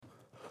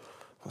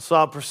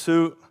Saw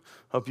Pursuit.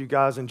 Hope you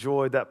guys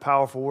enjoyed that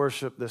powerful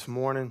worship this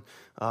morning.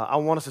 I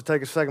want us to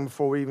take a second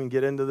before we even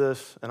get into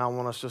this, and I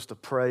want us just to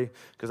pray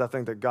because I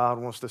think that God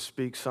wants to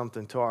speak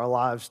something to our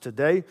lives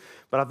today.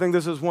 But I think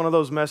this is one of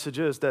those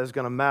messages that is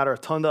going to matter a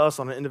ton to us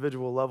on an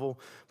individual level,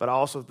 but I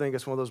also think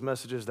it's one of those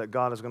messages that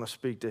God is going to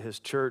speak to His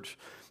church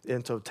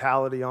in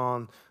totality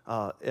on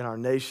in our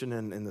nation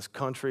and in this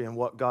country and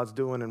what God's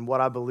doing and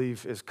what I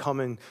believe is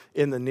coming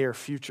in the near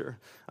future.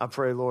 I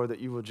pray, Lord, that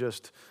you would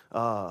just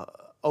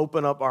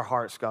open up our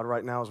hearts, God,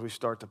 right now as we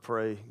start to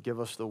pray. Give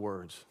us the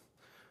words.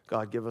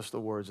 God, give us the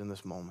words in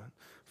this moment.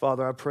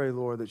 Father, I pray,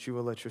 Lord, that you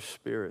will let your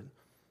Spirit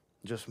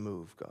just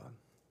move, God.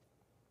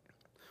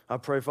 I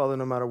pray, Father,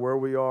 no matter where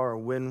we are or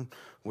when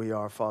we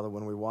are, Father,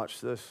 when we watch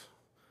this,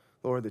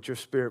 Lord, that your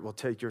Spirit will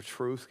take your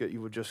truth, that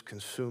you would just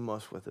consume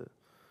us with it,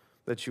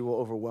 that you will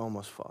overwhelm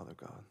us, Father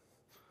God.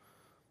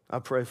 I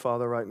pray,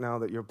 Father, right now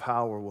that your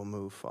power will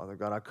move, Father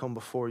God. I come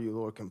before you,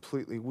 Lord,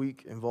 completely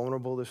weak and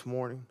vulnerable this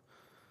morning.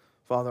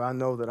 Father, I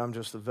know that I'm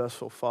just a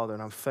vessel, Father,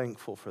 and I'm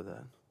thankful for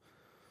that.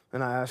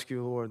 And I ask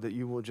you, Lord, that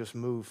you will just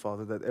move,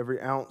 Father, that every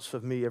ounce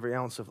of me, every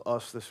ounce of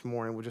us this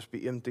morning will just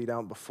be emptied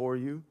out before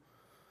you,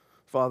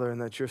 Father,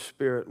 and that your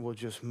Spirit will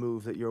just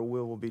move, that your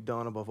will be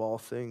done above all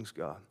things,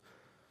 God.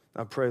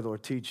 I pray,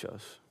 Lord, teach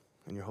us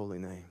in your holy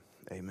name.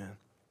 Amen.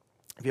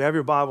 If you have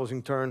your Bibles, you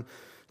can turn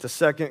to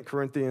 2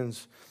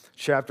 Corinthians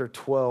chapter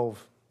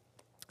 12,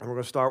 and we're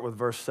going to start with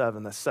verse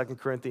 7. That's 2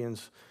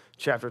 Corinthians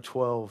chapter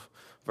 12,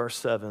 verse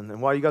 7.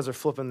 And while you guys are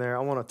flipping there,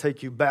 I want to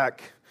take you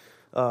back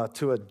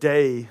to a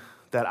day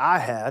that I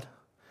had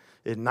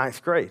in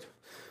ninth grade.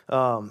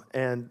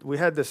 And we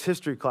had this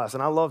history class,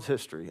 and I loved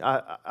history.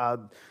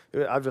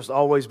 I've just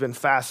always been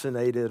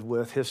fascinated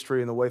with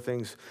history and the way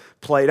things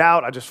played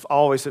out. I just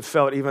always have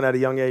felt, even at a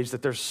young age,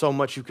 that there's so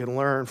much you can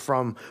learn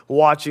from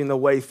watching the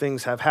way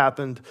things have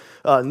happened,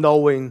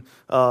 knowing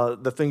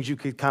the things you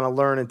could kind of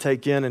learn and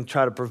take in and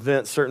try to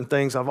prevent certain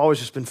things. I've always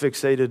just been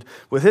fixated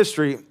with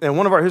history. And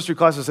one of our history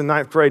classes in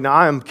ninth grade, now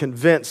I am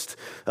convinced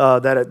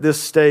that at this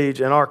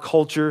stage in our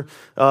culture,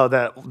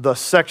 that the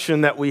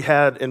section that we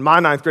had in my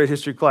ninth grade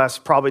history class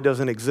probably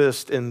doesn't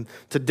exist in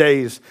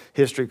today's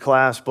history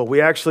class. But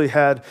we actually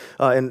had,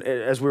 and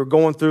as we were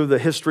going through the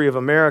history of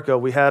America,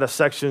 we had a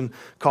section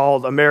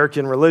called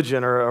American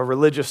Religion, or a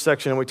religious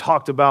section, and we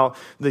talked about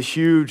the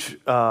huge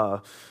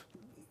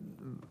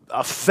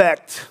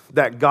effect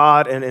that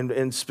God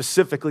and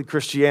specifically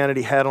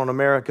Christianity had on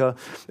America.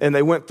 And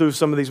they went through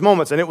some of these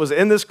moments. And it was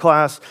in this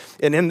class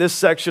and in this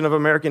section of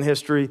American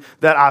history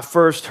that I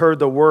first heard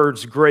the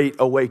words Great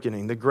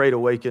Awakening, the Great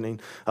Awakening.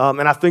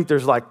 And I think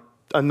there's like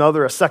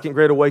a second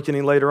Great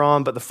Awakening later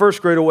on, but the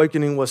first Great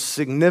Awakening was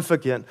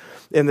significant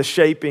in the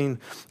shaping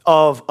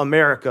of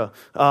America.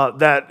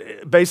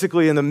 That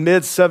basically in the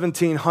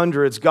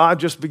mid-1700s, God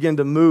just began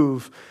to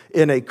move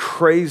in a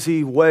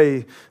crazy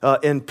way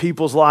in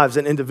people's lives,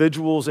 and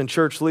individuals and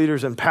church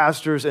leaders and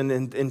pastors and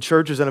in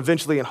churches and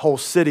eventually in whole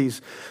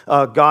cities.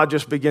 God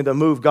just began to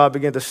move. God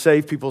began to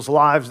save people's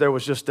lives. There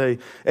was just a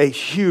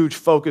huge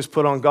focus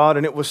put on God,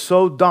 and it was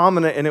so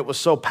dominant and it was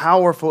so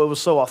powerful, it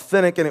was so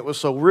authentic and it was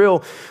so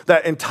real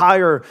that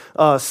entire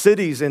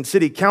cities and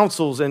city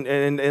councils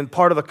and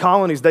part of the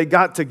colonies, they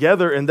got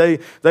together and they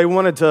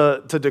wanted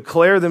to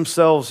declare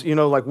themselves,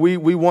 like we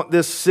want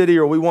this city,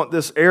 or we want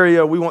this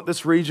area, we want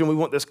this region, we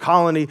want this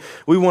colony,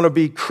 we want to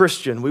be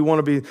Christian, we want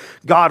to be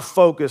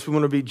God-focused, we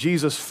want to be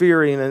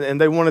Jesus-fearing,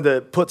 and they wanted to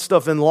put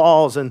stuff in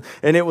laws, and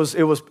it was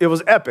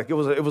epic. It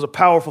was a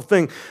powerful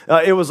thing.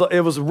 It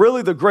was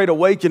really the Great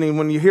Awakening.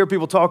 When you hear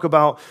people talk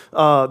about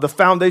the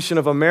foundation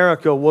of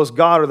America was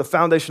God, or the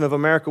foundation of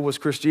America was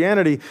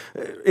Christianity,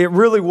 it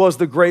really was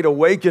the Great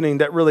Awakening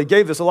that really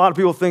gave this. A lot of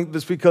people think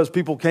this because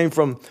people came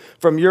from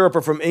Europe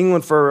or from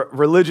England for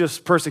religious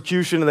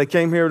persecution, and they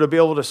came here to be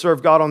able to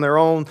serve God on their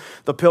own,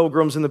 the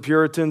Pilgrims and the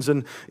Puritans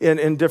and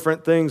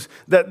different things.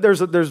 That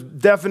there's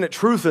definite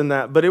truth in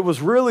that, but it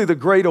was really the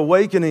Great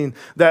Awakening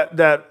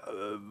that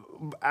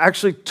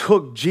actually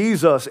took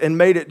Jesus and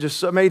made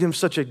him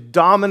such a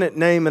dominant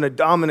name and a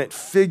dominant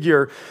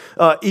figure,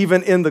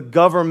 even in the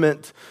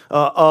government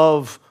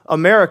of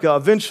America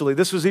eventually.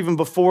 This was even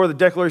before the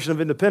Declaration of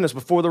Independence,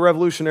 before the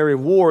Revolutionary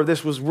War.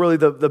 This was really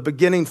the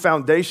beginning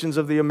foundations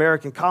of the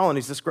American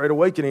colonies, this Great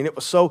Awakening. It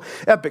was so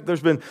epic.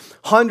 There's been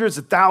hundreds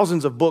of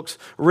thousands of books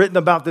written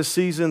about this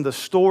season, the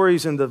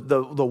stories and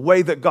the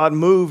way that God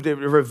moved. It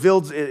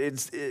revealed,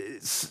 it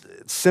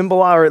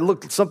symbolized, or it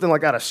looked something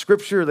like out of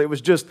Scripture. It was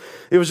just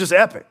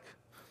epic.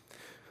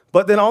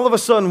 But then all of a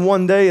sudden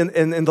one day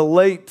in the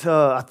late,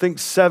 I think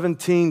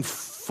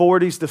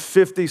 1740s to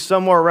 50s,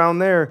 somewhere around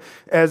there,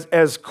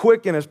 as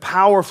quick and as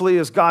powerfully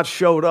as God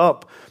showed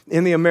up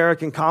in the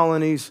American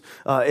colonies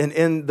and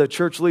in the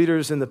church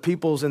leaders and the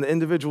peoples and the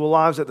individual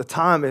lives at the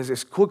time,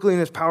 as quickly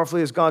and as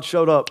powerfully as God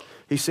showed up,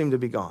 he seemed to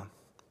be gone.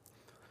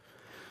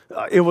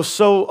 It was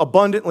so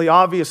abundantly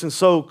obvious and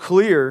so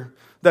clear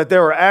that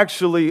there were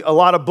actually a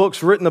lot of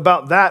books written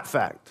about that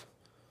fact,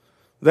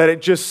 that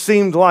it just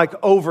seemed like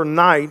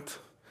overnight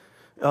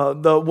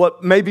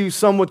what maybe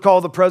some would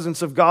call the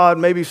presence of God,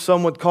 maybe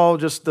some would call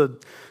just the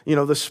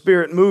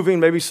Spirit moving,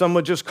 maybe some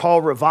would just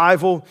call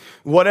revival.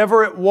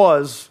 Whatever it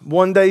was,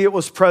 one day it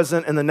was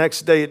present, and the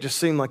next day it just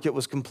seemed like it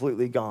was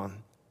completely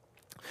gone.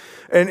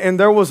 And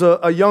there was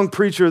a young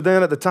preacher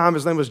then at the time,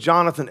 his name was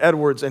Jonathan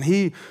Edwards, and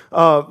he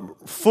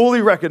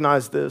fully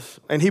recognized this,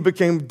 and he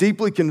became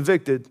deeply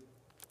convicted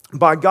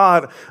by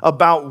God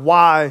about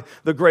why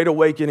the Great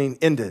Awakening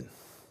ended.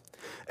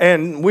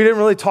 And we didn't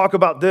really talk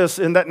about this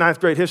in that ninth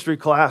grade history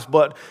class,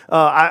 but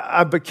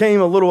I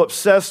became a little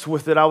obsessed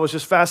with it. I was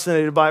just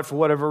fascinated by it for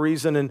whatever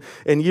reason.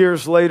 And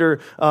years later,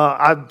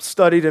 I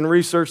studied and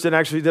researched and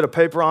actually did a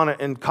paper on it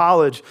in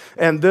college.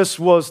 And this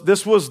was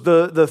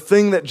the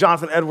thing that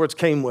Jonathan Edwards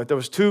came with. There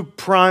was two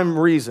prime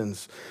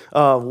reasons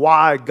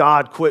why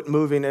God quit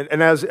moving.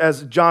 And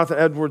as Jonathan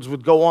Edwards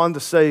would go on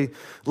to say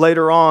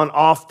later on,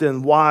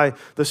 often why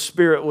the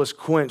Spirit was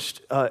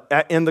quenched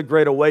in the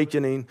Great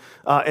Awakening.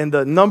 And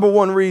the number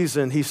one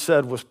reason he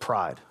said was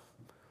pride.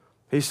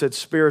 He said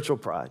spiritual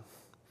pride.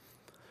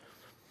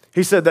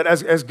 He said that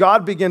as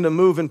God began to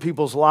move in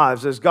people's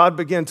lives, as God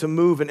began to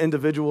move in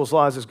individuals'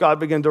 lives, as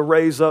God began to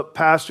raise up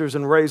pastors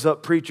and raise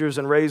up preachers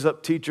and raise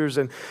up teachers,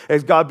 and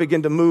as God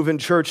began to move in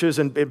churches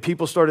and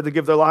people started to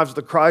give their lives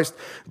to Christ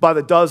by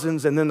the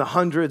dozens and then the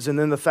hundreds and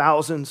then the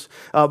thousands,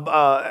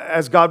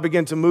 as God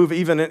began to move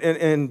even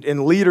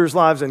in leaders'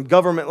 lives and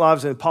government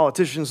lives and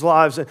politicians'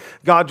 lives, and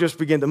God just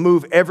began to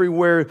move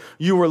everywhere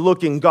you were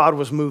looking, God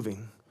was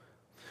moving.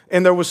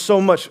 And there was so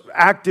much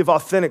active,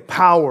 authentic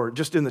power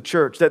just in the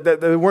church that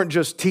they weren't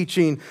just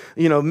teaching,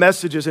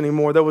 messages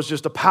anymore. There was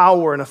just a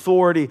power and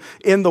authority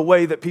in the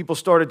way that people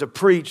started to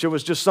preach. It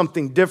was just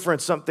something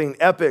different, something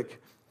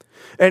epic.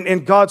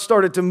 And God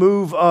started to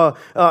move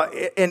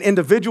in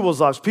individuals'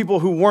 lives,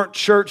 people who weren't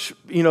church,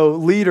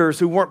 leaders,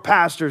 who weren't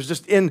pastors,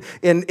 just in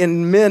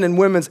men and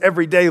women's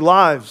everyday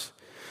lives.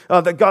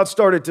 That God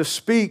started to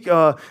speak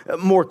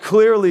more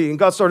clearly, and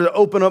God started to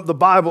open up the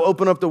Bible,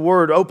 open up the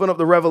Word, open up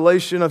the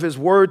revelation of His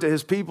Word to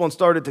His people, and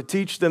started to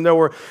teach them. There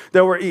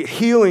were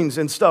healings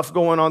and stuff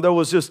going on. There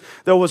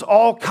was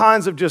all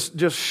kinds of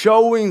just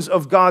showings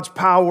of God's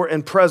power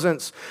and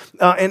presence,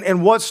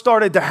 and what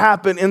started to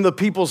happen in the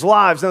people's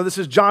lives. Now, this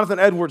is Jonathan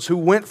Edwards, who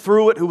went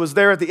through it, who was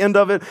there at the end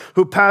of it,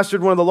 who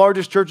pastored one of the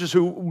largest churches,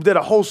 who did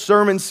a whole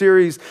sermon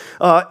series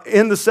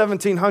in the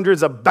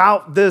 1700s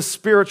about this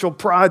spiritual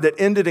pride that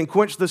ended and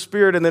quenched the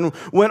Spirit, and then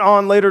went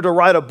on later to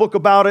write a book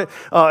about it.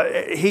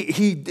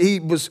 He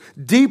was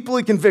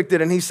deeply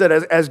convicted, and he said,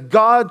 as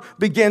God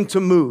began to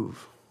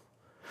move,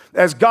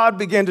 as God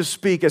began to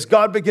speak, as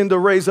God began to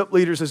raise up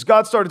leaders, as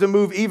God started to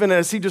move, even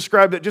as he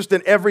described it, just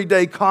in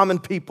everyday common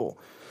people.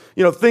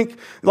 Think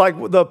like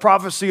the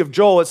prophecy of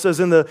Joel. It says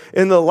in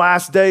the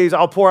last days,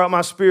 I'll pour out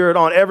my Spirit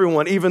on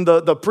everyone, even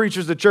the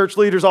preachers, the church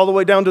leaders, all the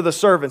way down to the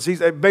servants. He's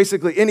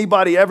basically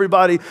anybody,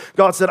 everybody.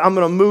 God said, I'm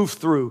going to move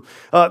through.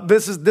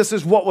 This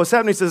is what was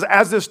happening. He says,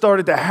 as this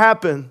started to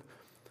happen,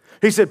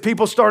 he said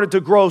people started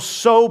to grow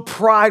so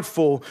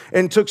prideful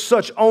and took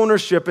such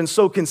ownership and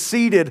so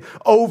conceited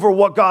over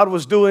what God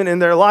was doing in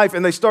their life.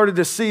 And they started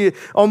to see it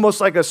almost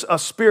like a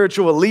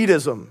spiritual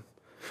elitism.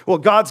 Well,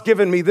 God's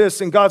given me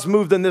this, and God's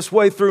moved in this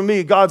way through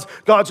me. God's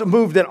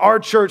moved in our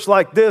church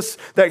like this,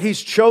 that He's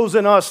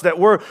chosen us, that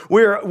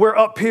we're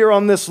up here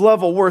on this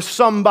level. We're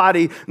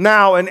somebody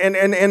now.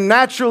 And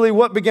naturally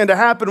what began to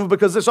happen,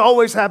 because this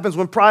always happens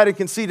when pride and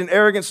conceit and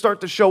arrogance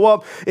start to show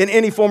up in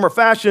any form or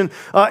fashion,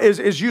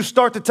 is you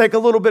start to take a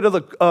little bit of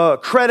the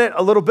credit,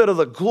 a little bit of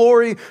the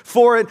glory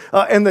for it.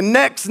 And the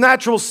next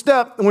natural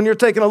step when you're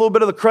taking a little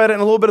bit of the credit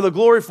and a little bit of the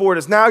glory for it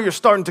is now you're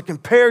starting to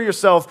compare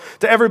yourself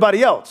to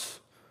everybody else.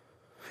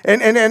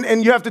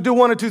 And you have to do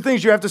one of two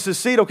things. You have to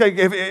succeed. Okay,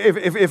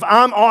 if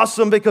I'm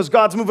awesome because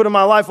God's moving in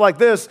my life like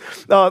this,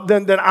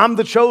 then I'm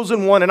the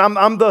chosen one, and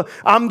I'm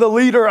the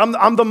leader.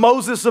 I'm the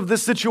Moses of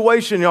this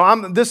situation.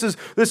 This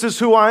is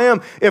who I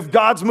am. If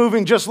God's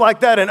moving just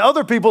like that in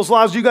other people's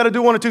lives, you got to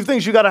do one of two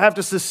things. You got to have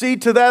to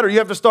succeed to that, or you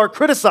have to start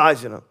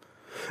criticizing them.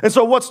 And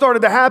so what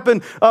started to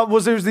happen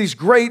was there's these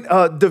great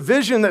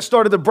division that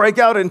started to break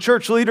out in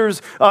church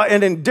leaders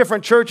and in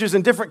different churches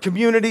and different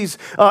communities.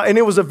 And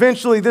it was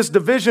eventually this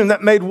division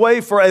that made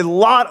way for a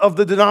lot of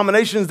the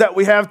denominations that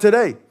we have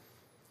today.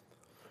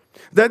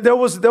 That there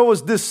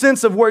was this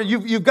sense of where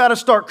you've got to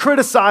start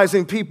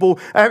criticizing people.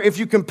 If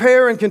you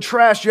compare and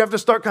contrast, you have to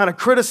start kind of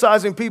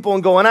criticizing people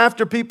and going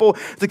after people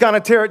to kind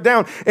of tear it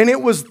down. And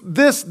it was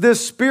this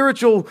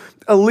spiritual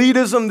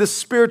elitism, this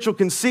spiritual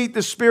conceit,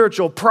 this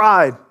spiritual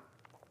pride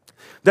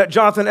that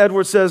Jonathan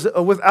Edwards says,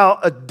 without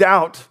a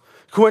doubt,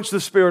 quenched the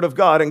Spirit of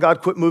God, and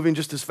God quit moving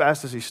just as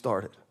fast as He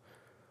started.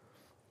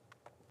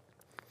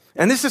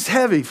 And this is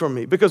heavy for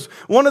me because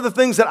one of the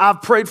things that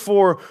I've prayed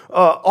for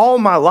all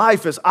my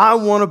life is I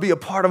want to be a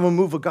part of a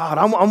move of God.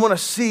 I want to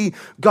see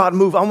God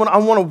move. I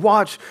want to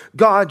watch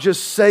God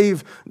just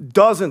save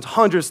dozens,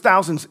 hundreds,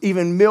 thousands,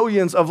 even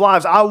millions of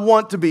lives. I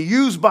want to be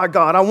used by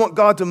God. I want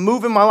God to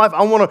move in my life.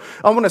 I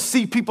want to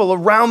see people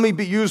around me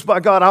be used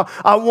by God.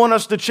 I want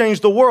us to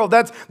change the world.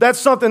 That's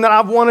something that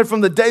I've wanted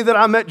from the day that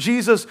I met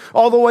Jesus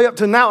all the way up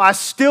to now. I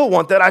still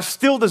want that. I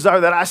still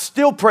desire that. I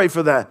still pray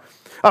for that.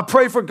 I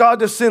pray for God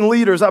to send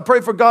leaders. I pray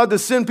for God to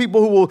send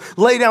people who will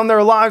lay down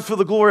their lives for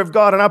the glory of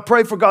God. And I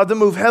pray for God to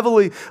move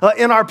heavily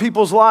in our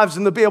people's lives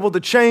and to be able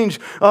to change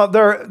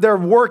their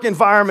work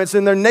environments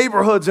and their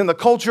neighborhoods and the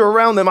culture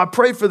around them. I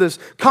pray for this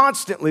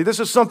constantly.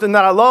 This is something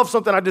that I love,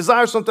 something I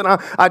desire, something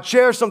I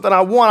cherish, something I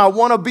want. I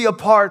want to be a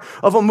part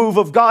of a move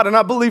of God. And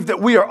I believe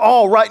that we are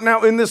all right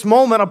now in this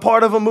moment a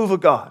part of a move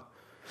of God.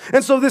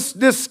 And so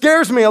this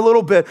scares me a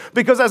little bit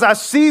because as I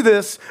see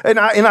this and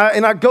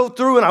I go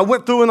through and I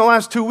went through in the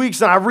last 2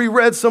 weeks and I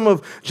reread some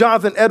of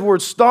Jonathan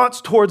Edwards'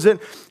 thoughts towards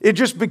it, it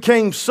just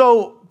became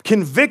so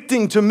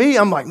convicting to me.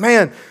 I'm like,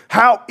 man,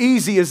 how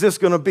easy is this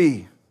going to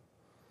be?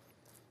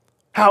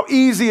 How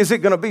easy is it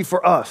going to be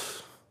for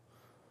us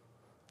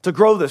to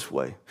grow this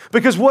way?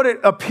 Because what it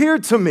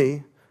appeared to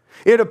me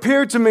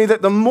that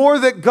the more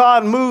that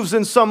God moves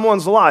in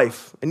someone's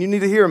life, and you need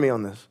to hear me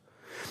on this,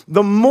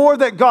 the more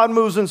that God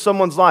moves in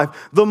someone's life,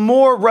 the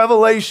more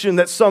revelation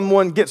that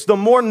someone gets, the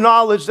more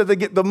knowledge that they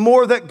get, the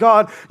more that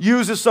God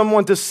uses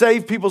someone to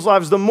save people's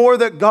lives, the more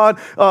that God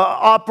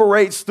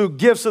operates through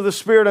gifts of the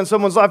Spirit in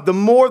someone's life, the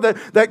more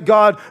that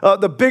God,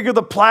 the bigger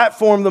the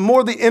platform, the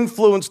more the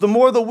influence, the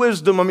more the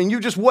wisdom. I mean,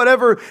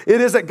 whatever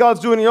it is that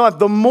God's doing in your life,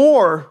 the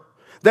more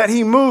that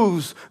He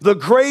moves, the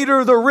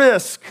greater the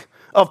risk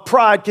of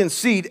pride,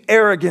 conceit,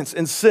 arrogance,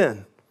 and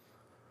sin.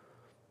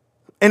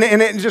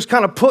 And it just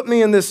kind of put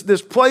me in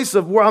this place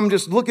of where I'm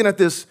just looking at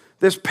this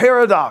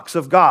paradox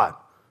of God.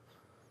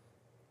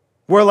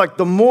 Where like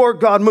the more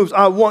God moves,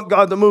 I want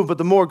God to move, but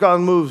the more God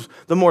moves,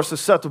 the more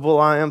susceptible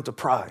I am to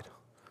pride.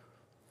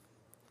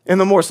 And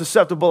the more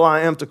susceptible I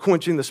am to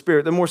quenching the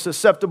Spirit, the more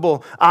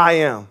susceptible I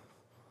am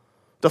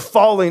to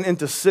falling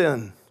into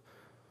sin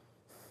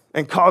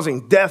and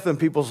causing death in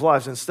people's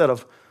lives instead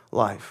of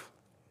life.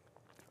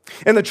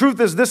 And the truth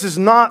is, this is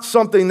not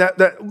something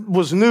that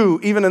was new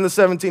even in the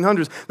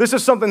 1700s. This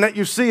is something that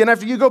you see. And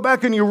after you go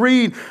back and you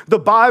read the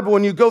Bible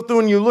and you go through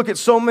and you look at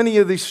so many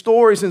of these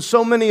stories and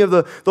so many of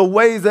the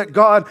ways that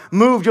God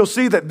moved, you'll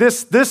see that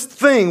this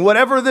thing,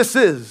 whatever this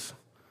is,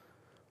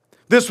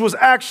 this was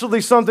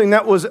actually something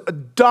that was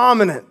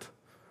dominant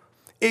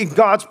in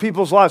God's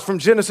people's lives from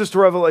Genesis to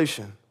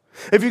Revelation.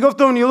 If you go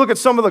through and you look at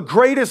some of the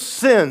greatest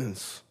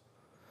sins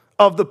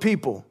of the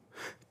people,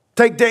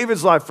 take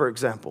David's life, for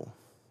example.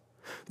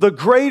 The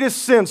greatest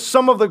sins,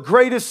 some of the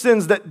greatest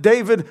sins that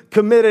David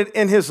committed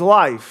in his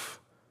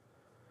life,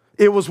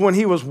 it was when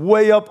he was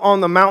way up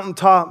on the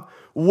mountaintop,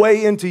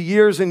 way into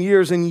years and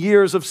years and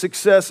years of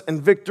success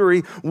and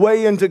victory,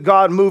 way into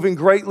God moving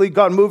greatly,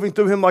 God moving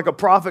through him like a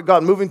prophet,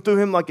 God moving through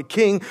him like a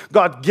king,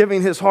 God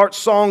giving his heart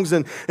songs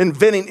and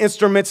inventing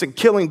instruments and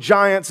killing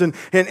giants, and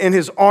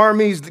his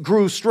armies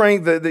grew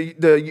strength.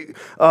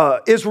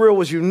 Israel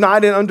was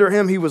united under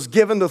him. He was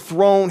given the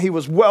throne. He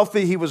was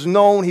wealthy. He was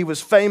known. He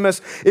was famous.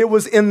 It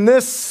was in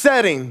this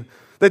setting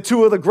that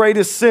two of the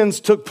greatest sins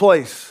took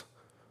place.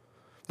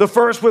 The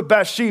first with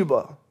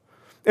Bathsheba.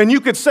 And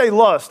you could say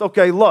lust.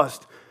 Okay,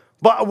 lust.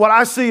 But what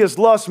I see is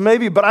lust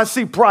maybe, but I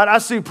see pride. I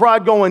see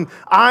pride going,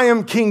 I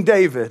am King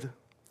David,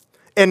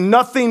 and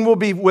nothing will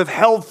be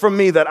withheld from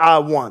me that I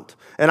want.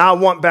 And I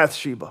want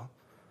Bathsheba.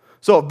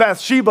 So if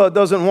Bathsheba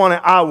doesn't want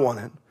it, I want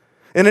it.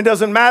 And it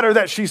doesn't matter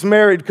that she's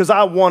married because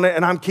I want it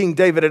and I'm King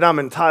David and I'm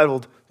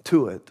entitled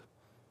to it.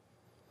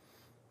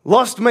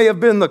 Lust may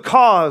have been the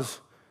cause,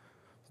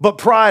 but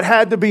pride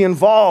had to be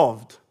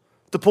involved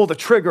to pull the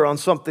trigger on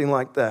something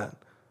like that.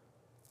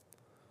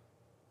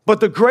 But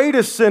the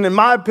greatest sin, in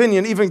my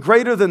opinion, even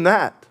greater than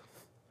that,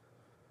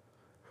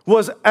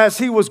 was as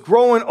he was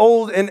growing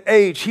old in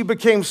age, he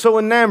became so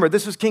enamored.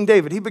 This is King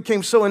David. He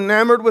became so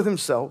enamored with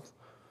himself,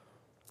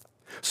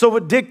 so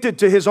addicted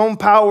to his own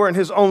power and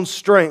his own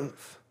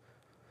strength,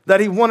 that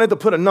he wanted to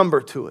put a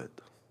number to it.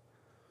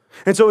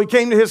 And so he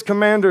came to his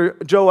commander,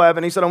 Joab,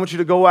 and he said, I want you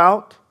to go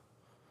out.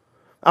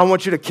 I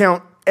want you to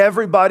count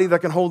everybody that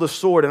can hold a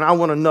sword, and I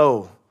want to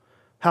know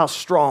how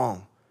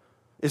strong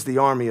is the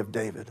army of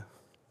David.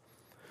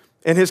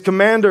 And his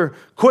commander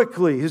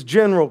quickly, his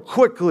general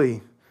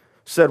quickly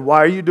said, why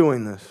are you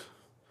doing this?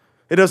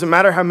 It doesn't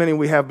matter how many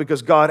we have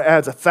because God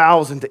adds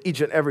 1,000 to each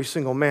and every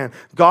single man.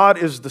 God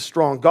is the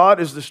strong. God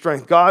is the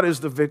strength. God is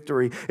the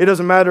victory. It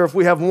doesn't matter if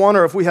we have one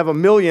or if we have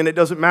 1,000,000. It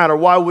doesn't matter.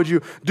 Why would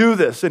you do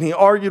this? And he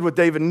argued with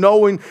David,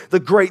 knowing the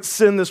great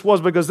sin this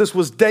was, because this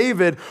was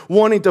David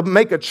wanting to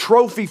make a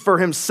trophy for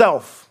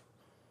himself.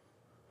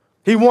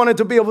 He wanted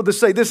to be able to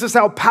say, this is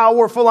how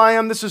powerful I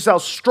am. This is how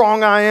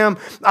strong I am.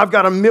 I've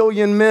got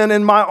 1,000,000 men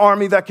in my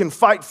army that can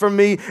fight for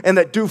me and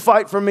that do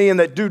fight for me and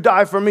that do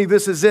die for me.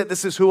 This is it.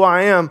 This is who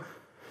I am.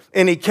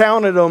 And he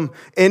counted them,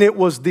 and it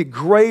was the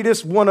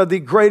greatest, one of the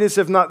greatest,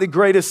 if not the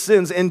greatest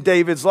sins in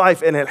David's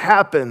life. And it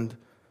happened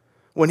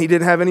when he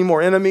didn't have any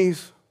more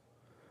enemies.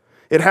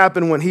 It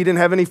happened when he didn't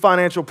have any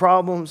financial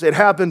problems. It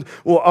happened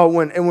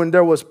when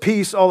there was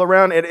peace all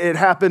around. It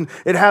happened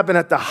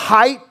at the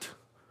height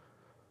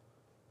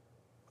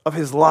of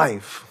his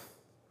life,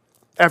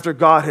 after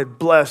God had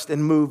blessed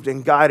and moved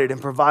and guided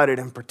and provided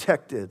and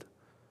protected.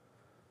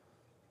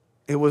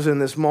 It was in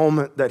this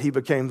moment that he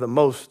became the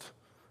most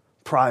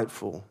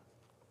prideful.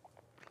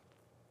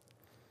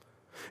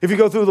 If you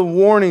go through the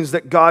warnings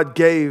that God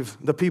gave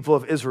the people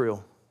of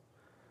Israel,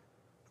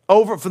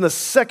 from the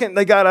second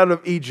they got out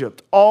of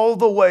Egypt, all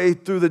the way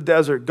through the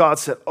desert, God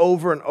said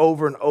over and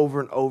over and over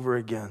and over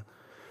again,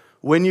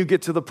 when you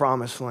get to the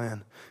promised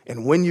land,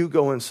 and when you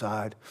go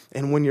inside,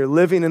 and when you're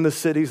living in the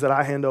cities that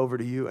I hand over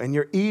to you, and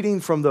you're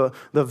eating from the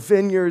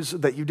vineyards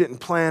that you didn't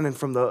plant and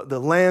from the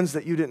lands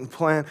that you didn't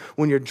plant,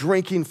 when you're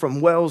drinking from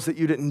wells that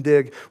you didn't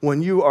dig,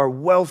 when you are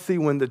wealthy,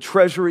 when the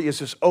treasury is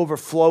just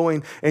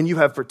overflowing, and you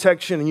have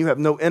protection, and you have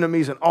no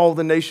enemies, and all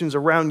the nations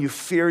around you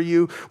fear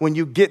you, when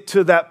you get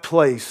to that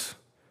place,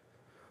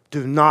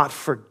 do not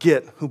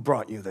forget who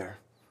brought you there.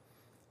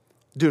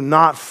 Do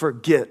not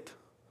forget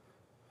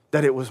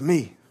that it was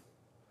me.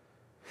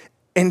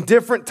 In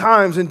different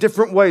times, in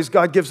different ways,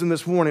 God gives them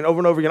this warning over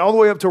and over again, all the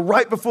way up to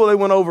right before they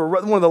went over.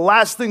 One of the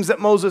last things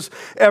that Moses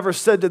ever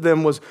said to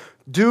them was,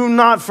 do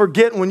not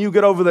forget when you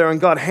get over there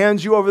and God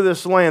hands you over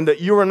this land that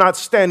you are not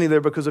standing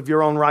there because of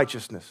your own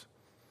righteousness.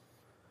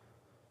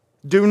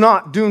 Do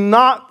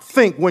not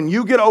think when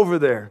you get over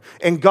there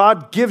and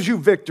God gives you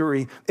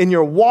victory and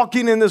you're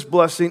walking in this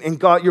blessing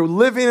and you're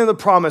living in the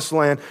promised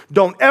land,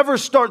 don't ever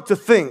start to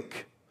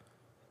think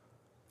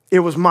it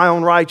was my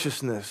own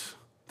righteousness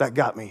that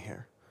got me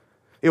here.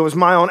 It was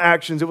my own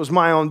actions. It was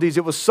my own deeds.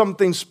 It was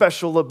something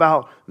special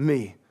about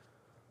me.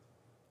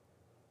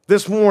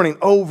 This warning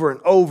over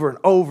and over and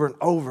over and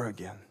over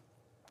again.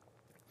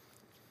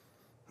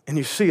 And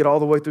you see it all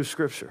the way through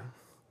Scripture.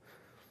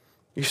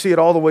 You see it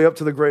all the way up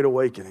to the Great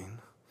Awakening.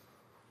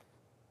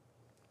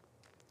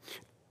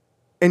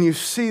 And you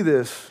see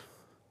this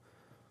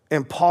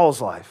in Paul's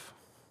life.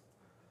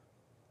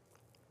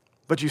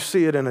 But you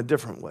see it in a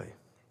different way.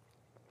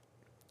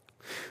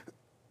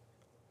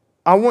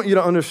 I want you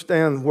to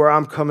understand where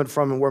I'm coming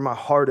from and where my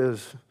heart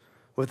is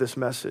with this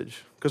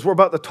message. Because we're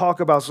about to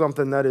talk about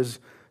something that is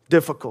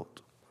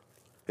difficult,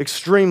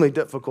 extremely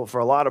difficult for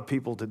a lot of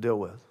people to deal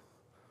with,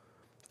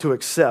 to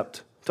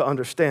accept, to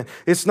understand.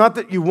 It's not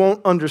that you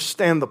won't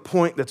understand the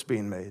point that's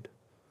being made.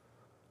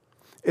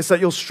 It's that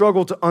you'll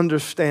struggle to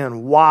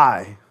understand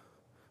why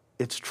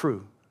it's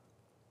true.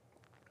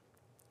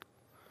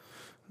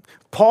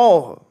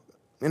 Paul,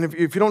 and if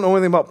you don't know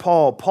anything about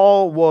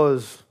Paul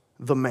was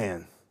the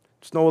man.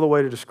 There's no other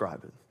way to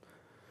describe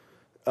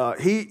it.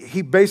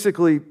 He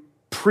basically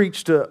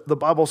preached to, the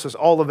Bible says,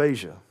 all of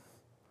Asia.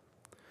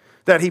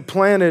 That he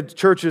planted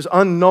churches,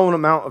 unknown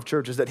amount of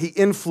churches, that he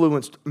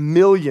influenced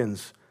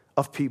millions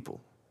of people.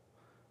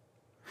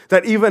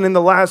 That even in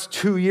the last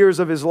 2 years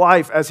of his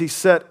life, as he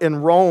sat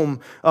in Rome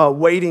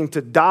waiting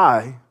to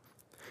die,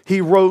 he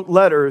wrote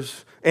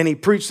letters and he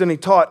preached and he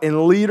taught,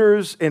 and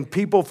leaders and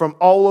people from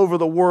all over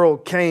the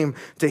world came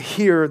to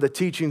hear the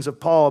teachings of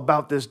Paul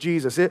about this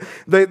Jesus.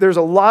 There's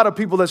a lot of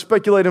people that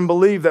speculate and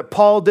believe that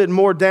Paul did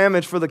more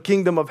damage for the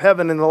kingdom of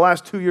heaven in the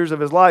last 2 years of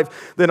his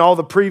life than all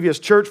the previous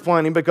church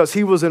planting, because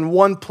he was in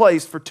one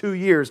place for 2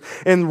 years,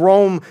 and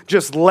Rome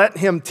just let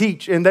him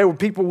teach, and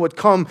people would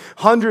come,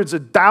 hundreds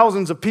of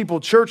thousands of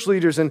people, church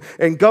leaders and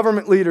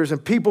government leaders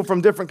and people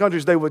from different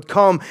countries, they would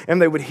come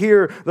and they would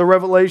hear the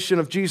revelation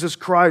of Jesus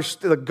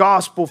Christ, the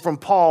gospel from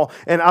Paul.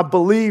 And I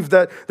believe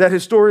that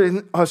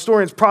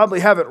historians probably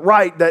have it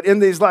right that in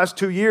these last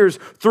 2 years,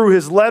 through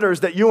his letters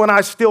that you and I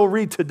still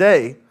read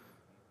today,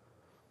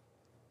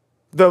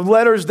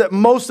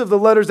 most of the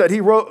letters that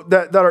he wrote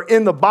that are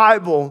in the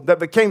Bible that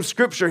became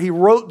scripture, he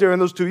wrote during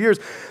those 2 years,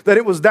 that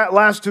it was that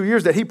last 2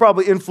 years that he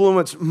probably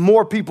influenced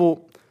more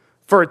people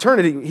for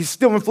eternity. He's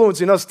still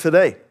influencing us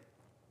today.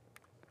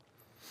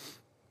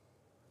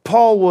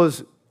 Paul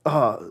was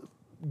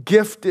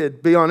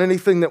gifted beyond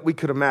anything that we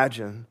could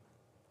imagine.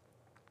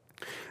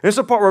 And it's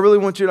the part where I really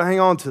want you to hang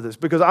on to this,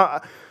 because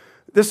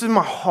this is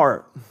my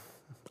heart.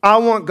 I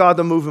want God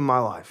to move in my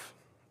life.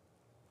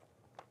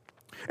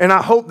 And I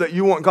hope that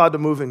you want God to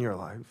move in your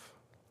life.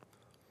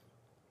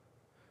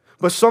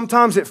 But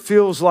sometimes it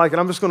feels like, and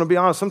I'm just going to be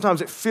honest,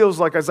 sometimes it feels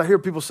like, as I hear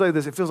people say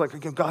this, it feels like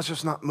God's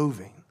just not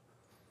moving.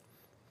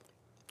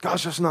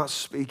 God's just not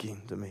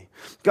speaking to me.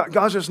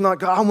 God's just not,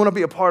 God, I want to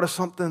be a part of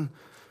something,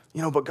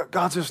 but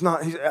God's just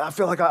not, I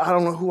feel like I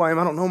don't know who I am.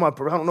 I don't know I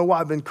don't know why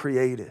I've been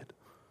created.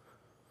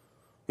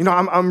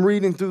 I'm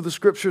reading through the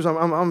scriptures.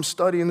 I'm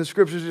studying the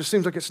scriptures. It just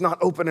seems like it's not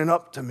opening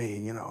up to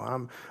me.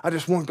 I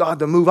just want God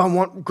to move. I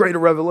want greater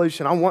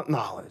revelation. I want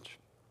knowledge.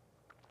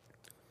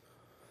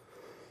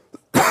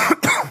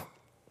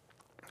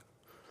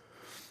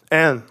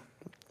 And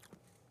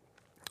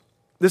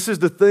this is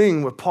the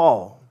thing with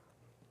Paul.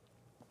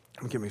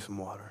 Give me some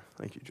water.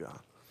 Thank you, John.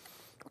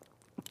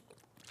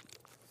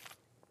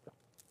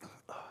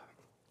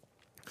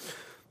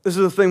 This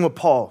is the thing with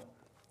Paul.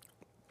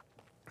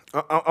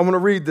 I want to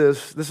read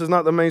this. This is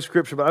not the main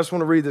scripture, but I just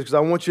want to read this because I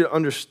want you to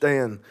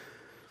understand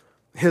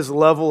his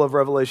level of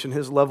revelation,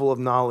 his level of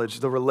knowledge,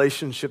 the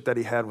relationship that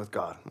he had with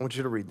God. I want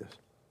you to read this.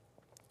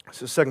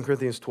 This is 2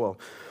 Corinthians 12.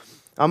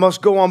 I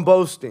must go on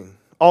boasting,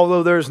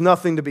 although there is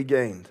nothing to be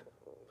gained.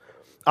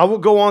 I will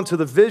go on to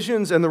the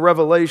visions and the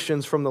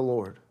revelations from the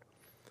Lord.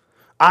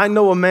 I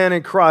know a man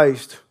in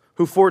Christ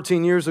who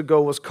 14 years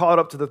ago was caught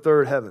up to the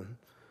third heaven.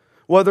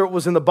 Whether it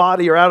was in the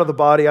body or out of the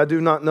body, I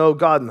do not know.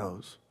 God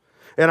knows.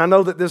 And I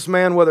know that this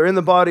man, whether in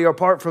the body or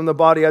apart from the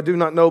body, I do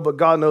not know, but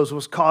God knows,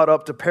 was caught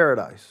up to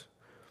paradise.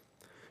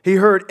 He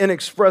heard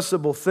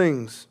inexpressible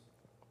things,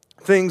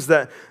 things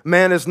that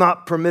man is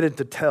not permitted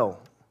to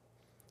tell.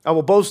 I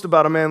will boast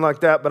about a man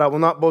like that, but I will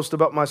not boast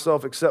about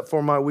myself except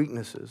for my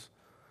weaknesses.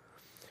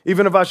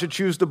 Even if I should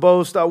choose to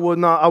boast, I would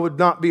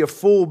not be a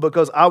fool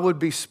because I would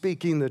be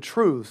speaking the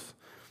truth.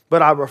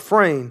 But I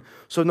refrain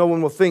so no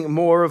one will think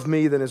more of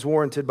me than is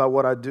warranted by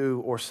what I do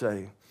or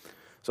say.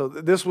 So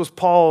this was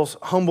Paul's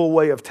humble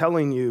way of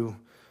telling you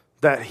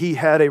that he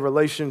had a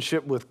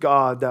relationship with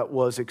God that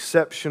was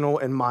exceptional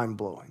and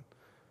mind-blowing.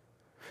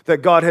 That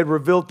God had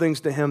revealed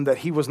things to him that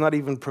he was not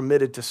even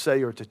permitted to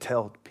say or to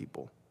tell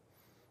people.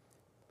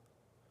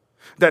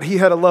 That he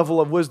had a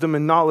level of wisdom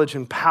and knowledge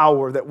and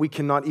power that we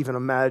cannot even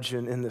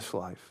imagine in this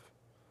life.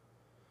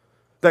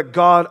 That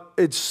God,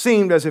 it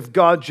seemed as if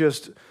God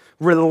just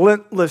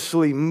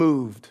relentlessly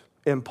moved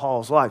in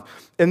Paul's life.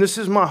 And this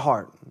is my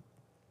heart.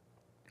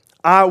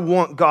 I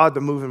want God to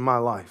move in my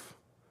life.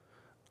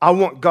 I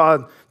want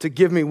God to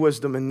give me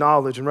wisdom and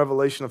knowledge and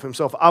revelation of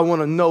himself. I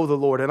want to know the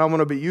Lord, and I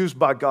want to be used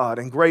by God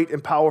in great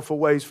and powerful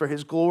ways for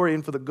his glory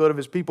and for the good of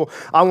his people.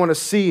 I want to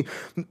see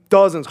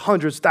dozens,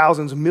 hundreds,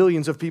 thousands,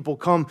 millions of people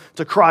come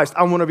to Christ.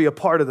 I want to be a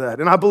part of that.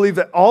 And I believe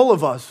that all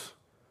of us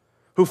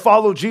who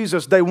follow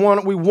Jesus, we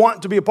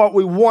want to be a part.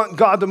 We want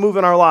God to move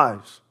in our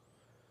lives.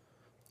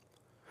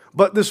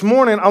 But this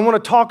morning, I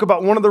want to talk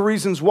about one of the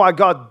reasons why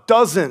God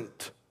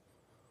doesn't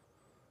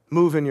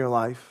move in your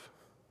life.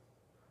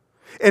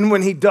 And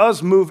when he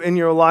does move in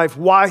your life,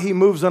 why he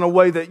moves in a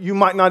way that you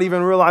might not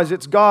even realize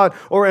it's God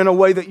or in a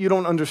way that you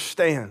don't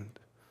understand.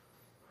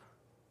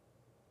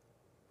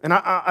 And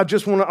I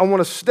want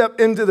to step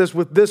into this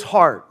with this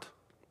heart.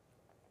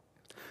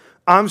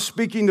 I'm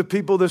speaking to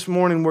people this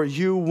morning where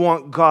you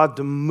want God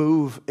to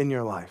move in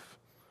your life.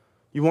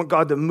 You want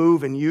God to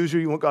move and use you.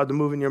 You want God to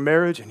move in your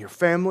marriage and your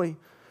family,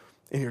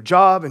 in your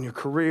job, in your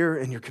career,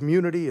 in your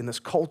community, in this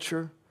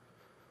culture.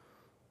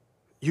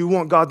 You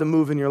want God to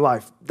move in your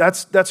life.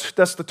 That's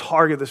the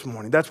target this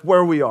morning. That's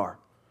where we are.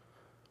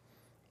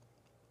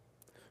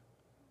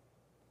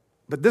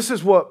 But this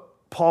is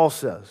what Paul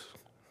says.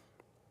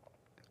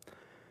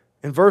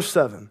 In verse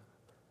 7,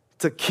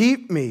 to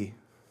keep me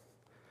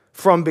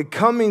from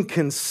becoming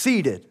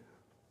conceited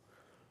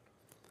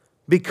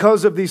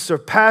because of these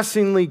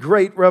surpassingly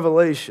great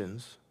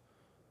revelations,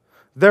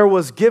 there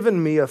was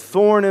given me a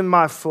thorn in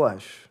my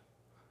flesh,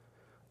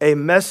 a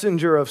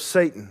messenger of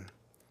Satan,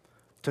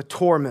 to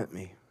torment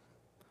me.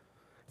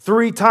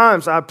 3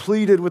 times I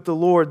pleaded with the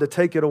Lord to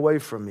take it away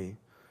from me.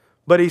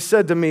 But he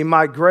said to me,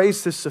 my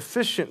grace is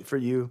sufficient for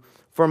you,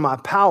 for my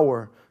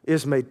power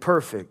is made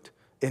perfect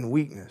in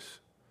weakness.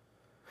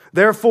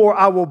 Therefore,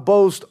 I will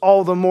boast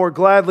all the more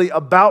gladly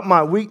about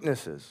my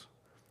weaknesses,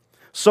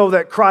 so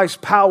that Christ's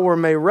power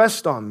may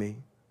rest on me.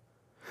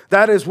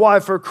 That is why,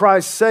 for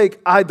Christ's sake,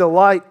 I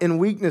delight in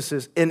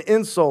weaknesses, in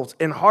insults,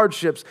 in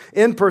hardships,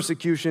 in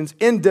persecutions,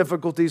 in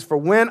difficulties. For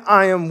when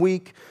I am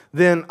weak,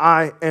 then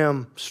I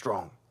am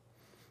strong.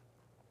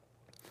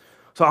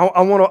 So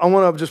I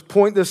want to just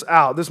point this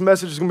out. This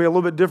message is going to be a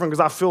little bit different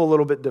because I feel a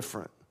little bit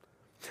different.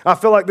 I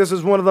feel like this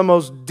is one of the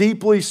most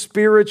deeply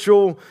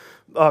spiritual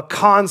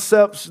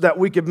concepts that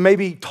we could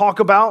maybe talk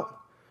about.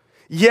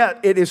 Yet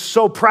it is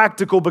so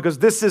practical because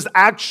this is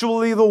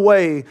actually the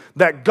way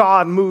that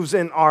God moves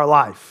in our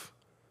life.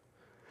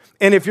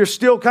 And if you're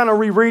still kind of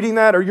rereading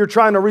that or you're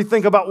trying to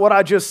rethink about what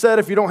I just said,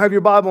 if you don't have your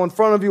Bible in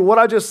front of you, what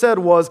I just said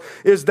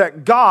is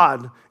that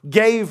God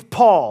gave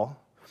Paul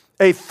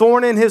a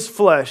thorn in his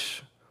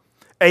flesh,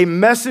 a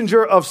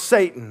messenger of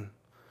Satan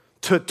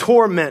to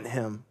torment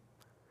him.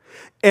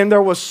 And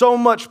there was so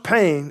much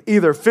pain,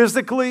 either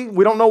physically,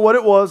 we don't know what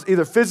it was,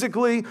 either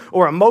physically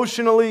or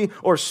emotionally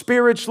or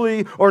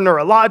spiritually or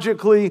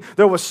neurologically.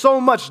 There was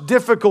so much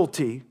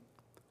difficulty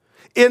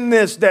in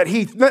this that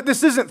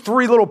this isn't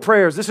 3 little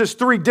prayers. This is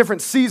 3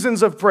 different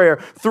seasons of prayer.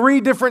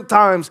 3 different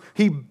times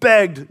he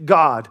begged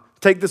God,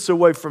 take this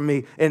away from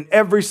me. And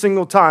every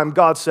single time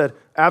God said,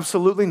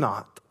 absolutely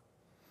not.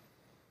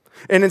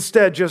 And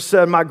instead just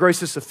said, my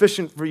grace is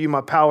sufficient for you.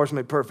 My power is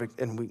made perfect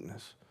in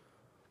weakness.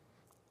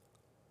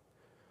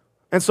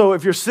 And so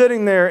if you're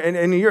sitting there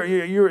and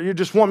you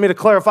just want me to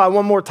clarify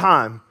one more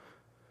time,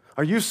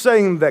 are you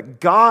saying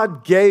that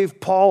God gave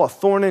Paul a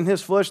thorn in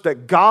his flesh,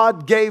 that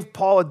God gave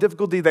Paul a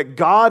difficulty, that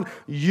God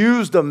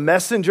used a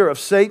messenger of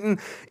Satan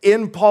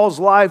in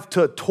Paul's life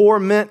to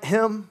torment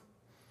him?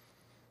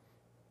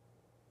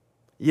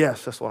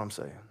 Yes, that's what I'm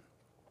saying.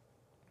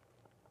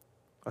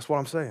 That's what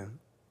I'm saying.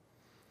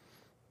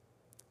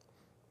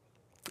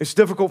 It's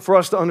difficult for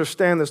us to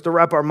understand this, to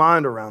wrap our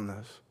mind around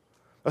this,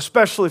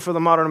 especially for the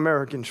modern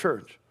American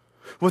church,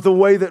 with the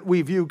way that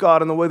we view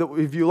God and the way that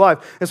we view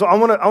life. And so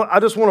I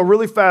just want to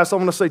really fast, I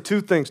want to say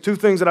two things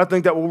that I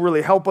think that will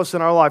really help us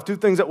in our life, two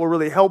things that will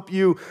really help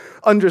you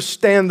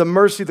understand the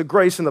mercy, the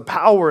grace, and the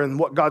power in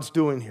what God's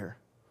doing here,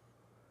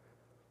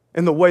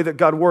 and the way that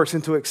God works,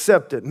 and to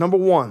accept it. Number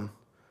one,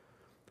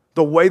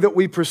 the way that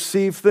we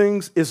perceive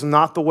things is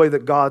not the way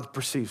that God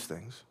perceives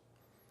things.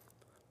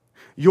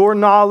 Your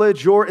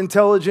knowledge, your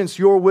intelligence,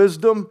 your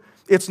wisdom,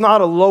 it's not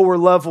a lower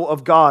level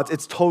of God's.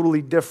 It's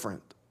totally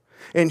different.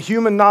 In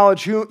human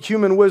knowledge,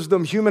 human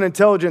wisdom, human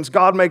intelligence,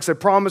 God makes a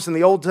promise in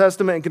the Old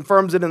Testament and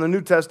confirms it in the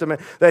New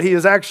Testament that he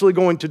is actually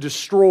going to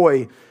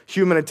destroy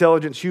human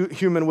intelligence,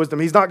 human wisdom.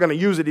 He's not going to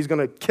use it. He's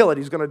going to kill it.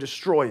 He's going to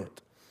destroy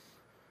it.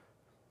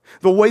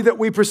 The way that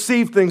we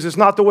perceive things is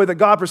not the way that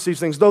God perceives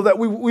things, though that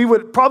we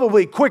would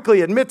probably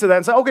quickly admit to that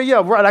and say, okay,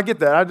 yeah, right, I get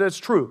that. That's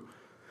true.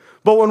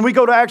 But when we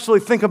go to actually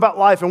think about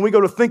life and we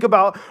go to think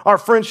about our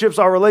friendships,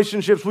 our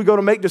relationships, we go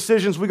to make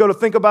decisions, we go to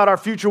think about our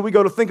future, we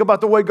go to think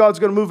about the way God's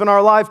going to move in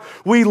our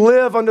life, we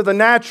live under the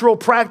natural,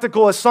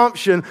 practical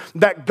assumption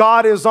that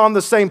God is on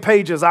the same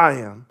page as I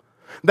am.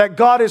 That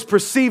God is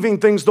perceiving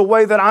things the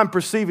way that I'm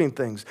perceiving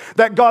things.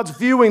 That God's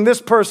viewing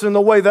this person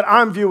the way that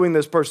I'm viewing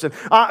this person.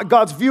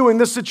 God's viewing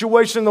this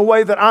situation the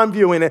way that I'm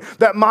viewing it.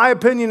 That my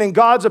opinion and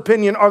God's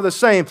opinion are the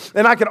same.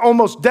 And I can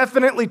almost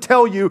definitely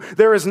tell you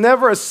there is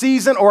never a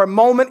season or a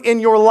moment in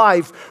your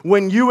life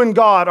when you and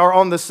God are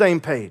on the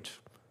same page.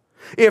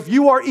 If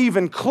you are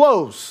even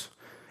close,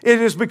 it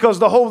is because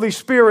the Holy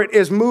Spirit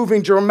is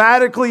moving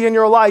dramatically in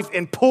your life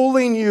and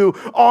pulling you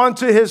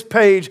onto his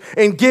page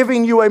and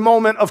giving you a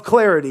moment of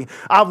clarity.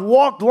 I've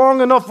walked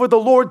long enough with the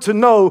Lord to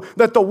know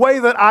that the way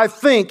that I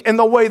think and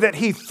the way that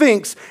he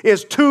thinks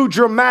is two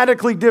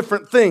dramatically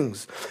different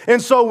things. And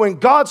so when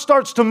God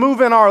starts to move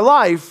in our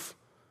life,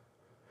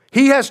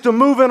 he has to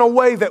move in a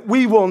way that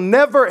we will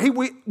never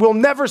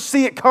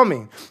see it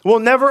coming. We'll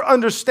never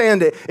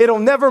understand it. It'll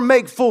never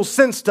make full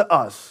sense to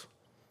us.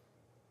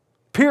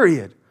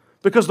 Period.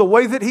 Because the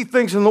way that he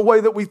thinks and the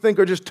way that we think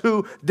are just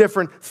two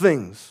different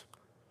things.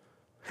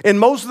 And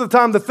most of the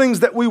time, the things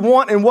that we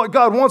want and what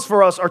God wants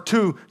for us are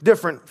two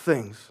different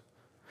things.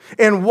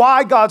 And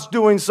why God's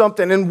doing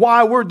something and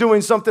why we're doing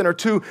something are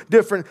two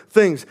different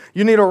things.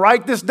 You need to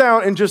write this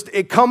down and just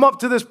come up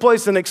to this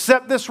place and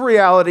accept this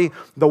reality.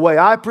 The way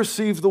I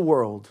perceive the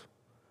world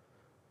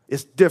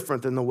is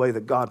different than the way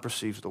that God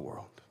perceives the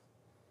world.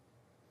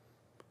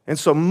 And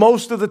so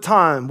most of the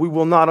time, we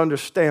will not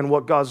understand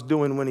what God's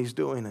doing when he's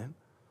doing it.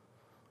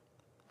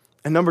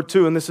 And number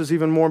two, and this is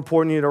even more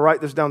important, you need to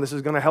write this down. This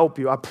is going to help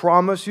you. I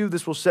promise you,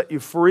 this will set you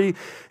free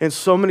in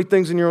so many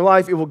things in your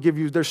life. It will give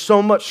you, there's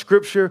so much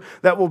scripture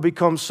that will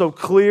become so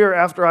clear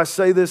after I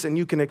say this, and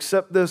you can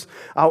accept this.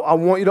 I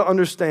want you to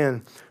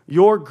understand,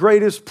 your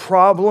greatest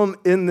problem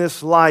in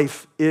this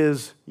life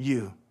is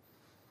you.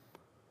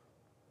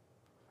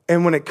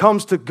 And when it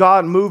comes to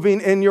God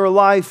moving in your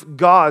life,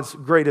 God's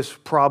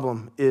greatest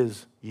problem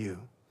is you.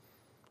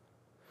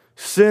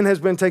 Sin has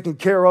been taken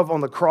care of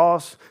on the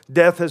cross.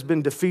 Death has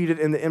been defeated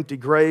in the empty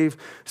grave.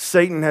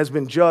 Satan has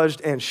been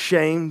judged and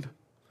shamed.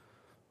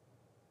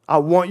 I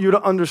want you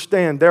to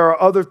understand there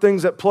are other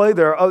things at play.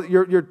 There are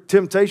your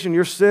temptation,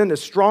 your sin is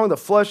strong. The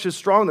flesh is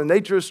strong. The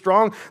nature is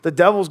strong. The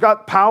devil's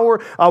got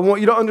power. I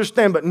want you to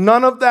understand, but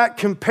none of that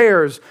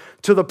compares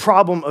to the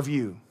problem of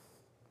you.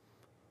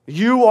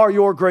 You are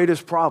your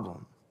greatest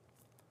problem.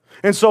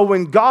 And so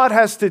when God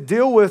has to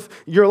deal with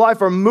your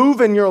life or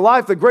move in your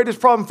life, the greatest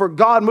problem for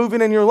God moving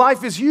in your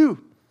life is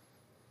you.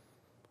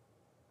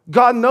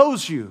 God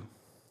knows you.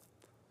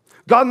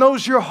 God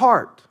knows your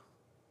heart.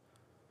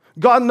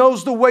 God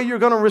knows the way you're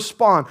going to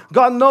respond.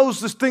 God knows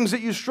the things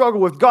that you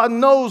struggle with. God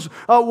knows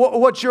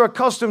what you're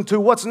accustomed to,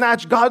 what's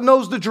natural. God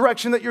knows the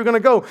direction that you're going to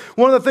go.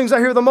 One of the things I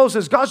hear the most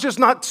is, God's just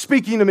not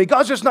speaking to me.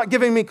 God's just not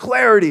giving me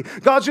clarity.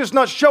 God's just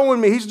not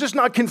showing me. He's just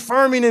not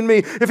confirming in me.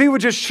 If he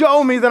would just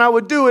show me, then I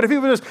would do it. If he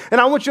would just,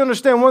 and I want you to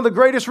understand, one of the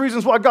greatest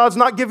reasons why God's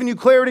not giving you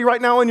clarity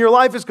right now in your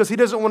life is because he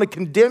doesn't want to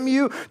condemn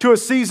you to a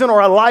season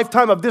or a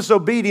lifetime of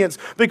disobedience,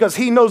 because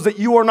he knows that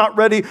you are not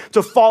ready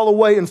to fall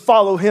away and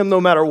follow him no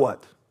matter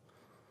what.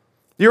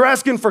 You're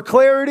asking for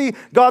clarity.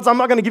 God's, I'm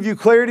not going to give you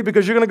clarity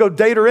because you're going to go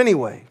date her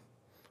anyway.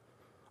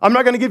 I'm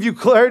not going to give you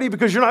clarity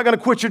because you're not going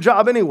to quit your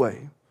job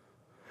anyway.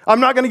 I'm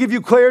not going to give you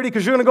clarity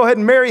because you're going to go ahead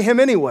and marry him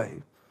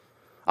anyway.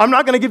 I'm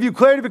not going to give you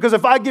clarity because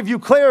if I give you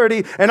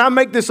clarity and I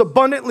make this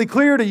abundantly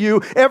clear to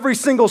you, every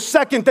single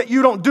second that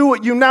you don't do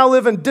it, you now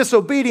live in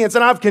disobedience,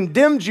 and I've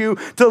condemned you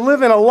to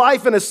live in a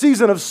life in a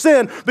season of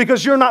sin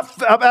because you're not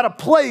at a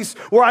place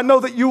where I know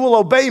that you will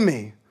obey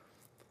me.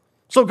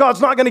 So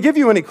God's not going to give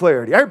you any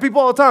clarity. I hear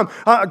people all the time,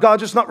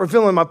 God's just not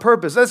revealing my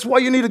purpose. That's why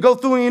you need to go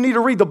through and you need to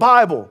read the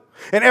Bible.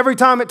 And every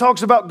time it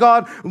talks about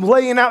God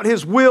laying out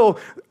his will,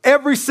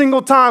 every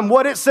single time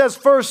what it says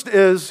first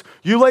is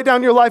you lay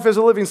down your life as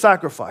a living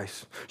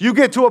sacrifice. You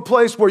get to a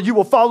place where you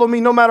will follow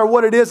me no matter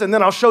what it is, and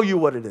then I'll show you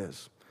what it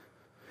is.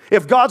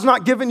 If God's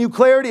not giving you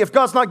clarity, if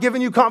God's not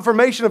giving you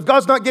confirmation, if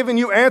God's not giving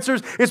you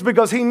answers, it's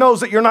because he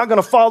knows that you're not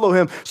going to follow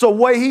him. So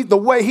the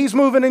way he's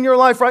moving in your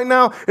life right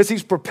now is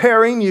he's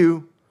preparing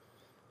you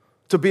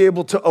to be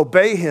able to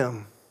obey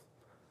him,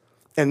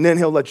 and then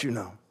he'll let you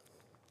know.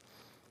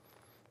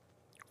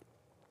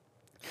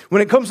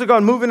 When it comes to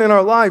God moving in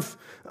our life,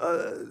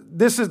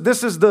 this is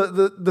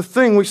the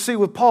thing we see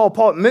with Paul.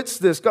 Paul admits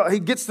this. God, he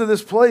gets to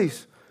this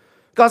place.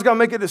 God's got to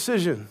make a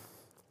decision.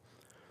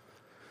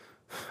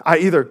 I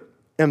either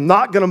am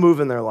not going to move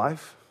in their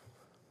life,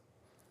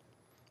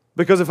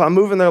 because if I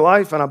move in their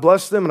life and I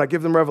bless them and I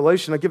give them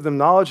revelation, I give them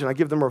knowledge and I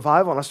give them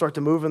revival, and I start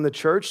to move in the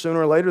church, sooner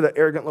or later, that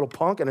arrogant little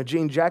punk in a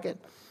jean jacket,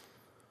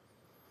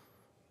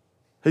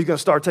 he's going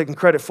to start taking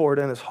credit for it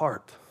in his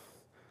heart.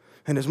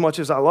 And as much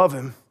as I love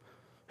him,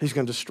 he's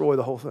going to destroy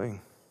the whole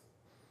thing.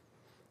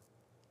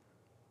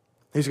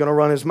 He's going to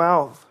run his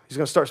mouth. He's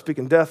going to start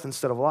speaking death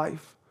instead of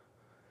life.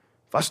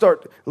 If I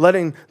start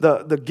letting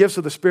the gifts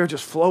of the Spirit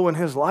just flow in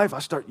his life, I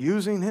start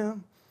using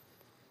him.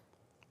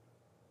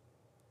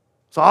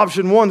 So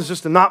option one is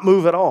just to not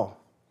move at all.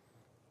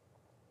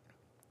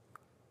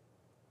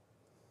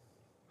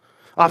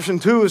 Option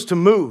two is to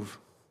move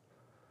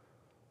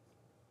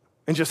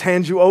and just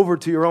hand you over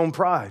to your own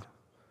pride,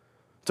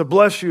 to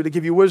bless you, to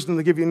give you wisdom,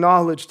 to give you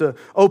knowledge, to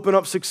open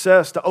up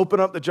success, to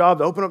open up the job,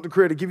 to open up the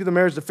career, to give you the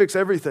marriage, to fix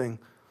everything.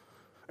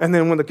 And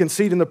then when the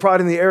conceit and the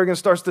pride and the arrogance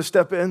starts to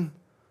step in,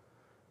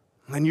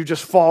 then you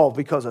just fall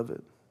because of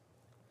it.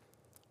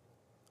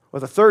 Or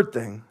the third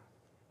thing,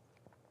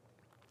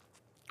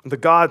 the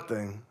God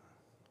thing,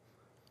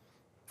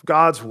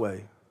 God's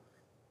way,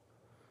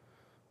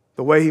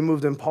 the way he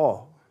moved in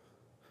Paul.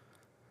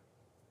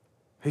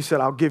 He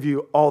said, I'll give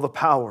you all the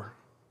power,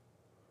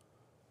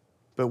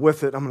 but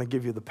with it, I'm going to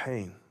give you the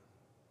pain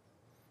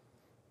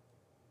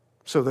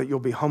so that you'll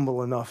be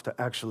humble enough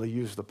to actually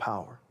use the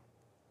power.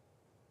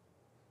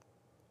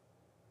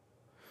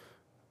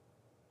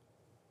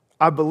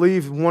 I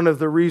believe one of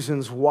the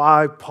reasons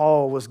why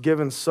Paul was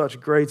given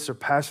such great,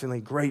 surpassingly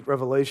great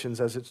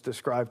revelations as it's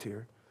described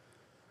here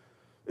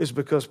is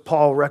because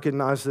Paul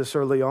recognized this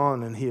early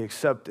on and he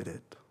accepted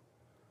it.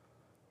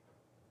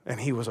 And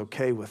he was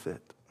okay with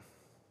it.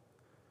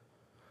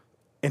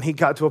 And he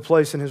got to a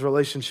place in his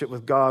relationship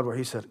with God where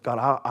he said,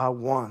 God, I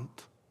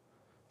want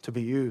to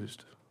be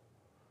used.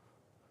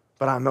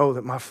 But I know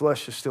that my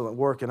flesh is still at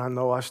work, and I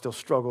know I still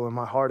struggle in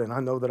my heart, and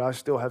I know that I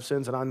still have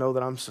sins, and I know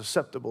that I'm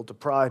susceptible to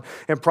pride.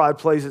 And pride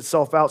plays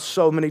itself out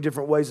so many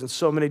different ways in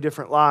so many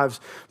different lives.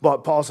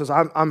 But Paul says,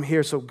 I'm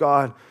here, so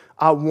God,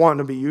 I want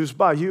to be used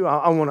by you.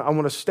 I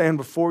want to stand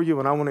before you,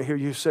 and I want to hear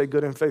you say,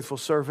 good and faithful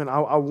servant.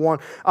 I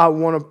want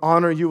to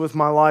honor you with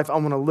my life. I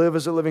want to live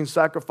as a living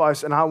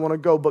sacrifice, and I want to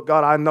go. But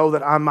God, I know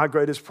that I'm my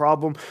greatest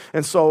problem,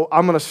 and so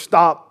I'm going to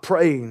stop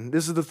praying.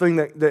 This is the thing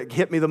that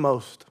hit me the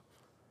most.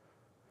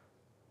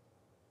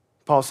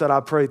 Paul said, I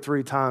prayed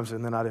 3 times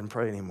and then I didn't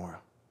pray anymore.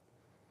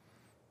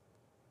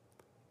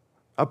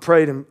 I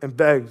prayed and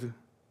begged,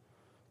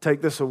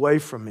 take this away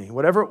from me.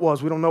 Whatever it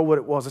was, we don't know what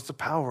it was. It's the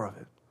power of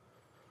it.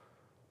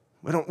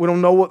 We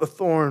don't know what the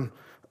thorn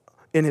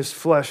in his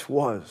flesh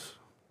was.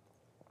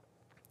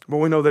 But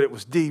we know that it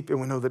was deep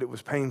and we know that it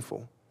was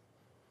painful.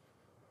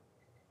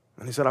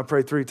 And he said, I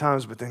prayed 3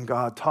 times, but then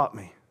God taught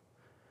me,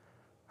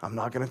 I'm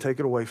not going to take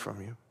it away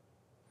from you.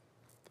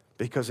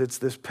 Because it's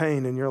this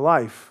pain in your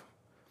life.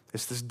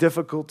 It's this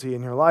difficulty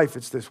in your life.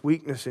 It's this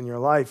weakness in your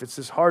life. It's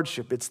this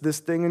hardship. It's this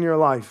thing in your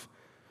life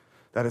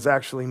that is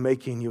actually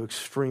making you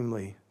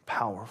extremely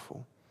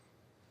powerful.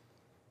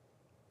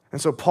 And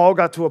so Paul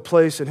got to a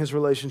place in his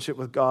relationship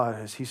with God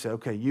as he said,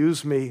 okay,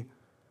 use me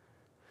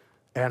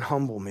and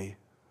humble me.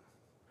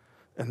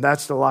 And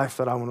that's the life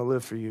that I want to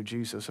live for you,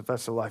 Jesus, if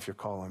that's the life you're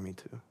calling me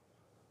to.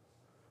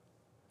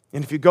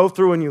 And if you go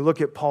through and you look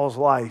at Paul's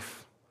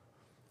life,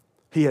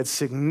 he had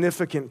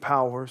significant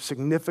power,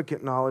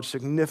 significant knowledge,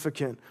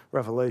 significant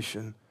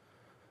revelation,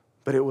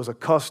 but it was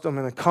accustomed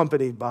and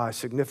accompanied by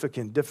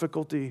significant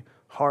difficulty,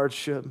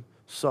 hardship,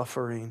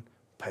 suffering,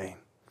 pain.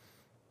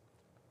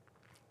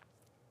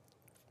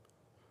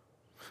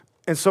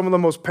 And some of the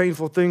most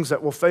painful things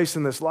that we'll face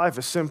in this life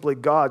is simply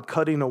God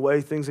cutting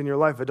away things in your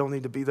life that don't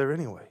need to be there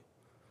anyway.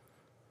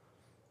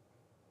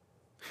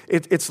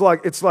 It's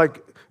like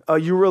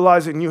you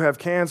realizing you have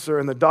cancer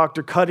and the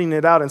doctor cutting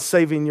it out and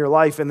saving your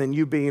life, and then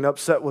you being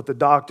upset with the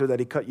doctor that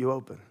he cut you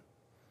open.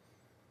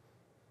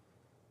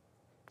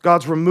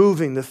 God's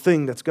removing the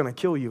thing that's going to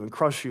kill you and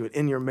crush you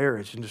in your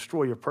marriage and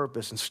destroy your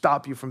purpose and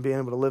stop you from being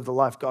able to live the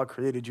life God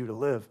created you to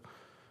live.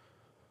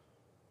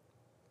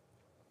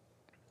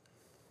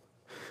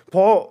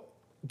 Paul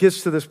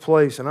gets to this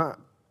place, and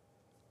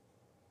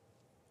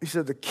he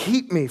said, to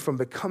keep me from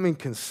becoming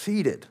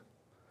conceited,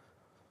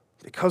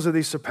 because of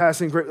these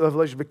surpassing great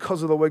revelations,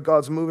 because of the way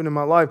God's moving in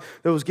my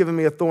life, that was giving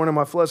me a thorn in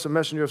my flesh, a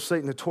messenger of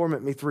Satan to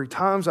torment me. 3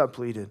 times I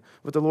pleaded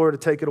with the Lord to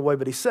take it away,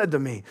 but he said to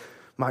me,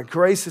 my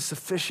grace is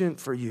sufficient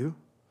for you,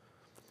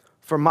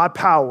 for my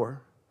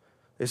power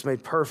is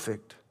made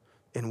perfect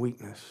in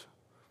weakness.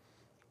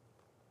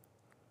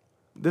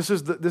 This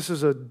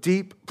is a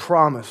deep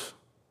promise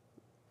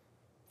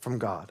from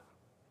God.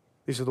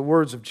 These are the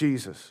words of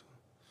Jesus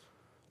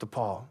to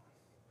Paul.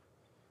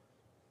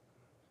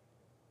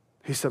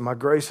 He said, my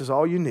grace is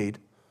all you need.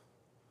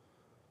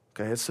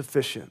 Okay, it's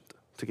sufficient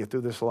to get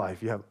through this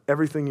life. You have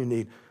everything you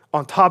need.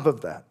 On top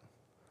of that,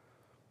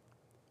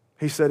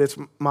 he said, it's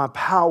my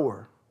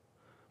power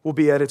will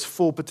be at its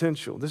full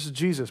potential. This is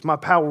Jesus. My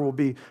power will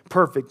be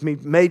perfect,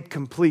 made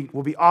complete,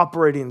 will be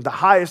operating the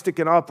highest it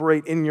can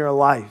operate in your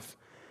life.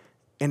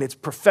 And it's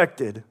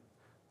perfected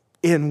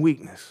in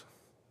weakness.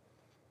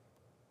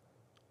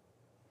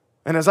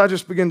 And as I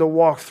just begin to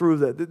walk through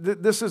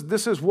that, this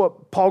is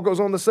what Paul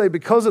goes on to say.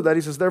 Because of that,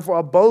 he says, therefore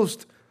I'll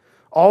boast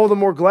all the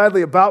more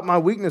gladly about my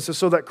weaknesses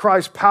so that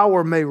Christ's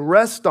power may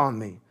rest on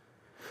me.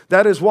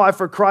 That is why,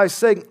 for Christ's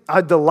sake, I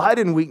delight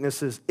in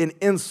weaknesses, in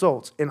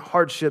insults, in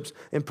hardships,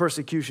 in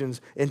persecutions,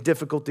 in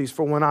difficulties.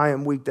 For when I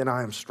am weak, then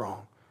I am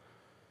strong.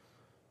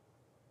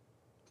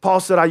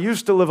 Paul said, I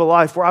used to live a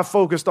life where I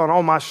focused on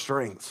all my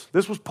strengths.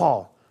 This was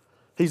Paul.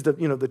 He's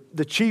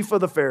the chief of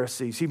the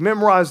Pharisees. He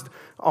memorized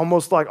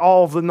almost like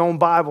all of the known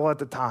Bible at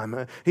the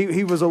time.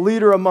 He was a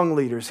leader among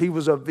leaders. He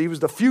was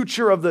the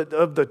future of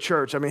the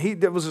church. I mean,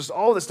 there was just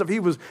all this stuff. He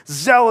was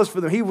zealous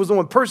for them. He was the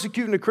one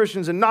persecuting the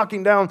Christians and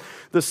knocking down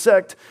the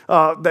sect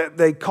that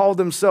they called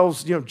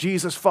themselves,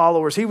 Jesus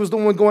followers. He was the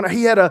one going.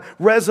 He had a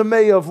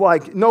resume of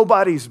like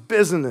nobody's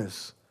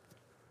business.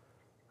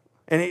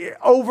 And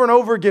over and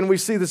over again, we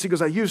see this. He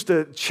goes, I used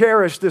to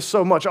cherish this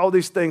so much, all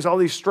these things, all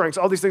these strengths,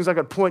 all these things I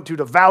could point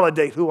to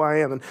validate who I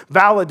am and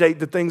validate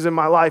the things in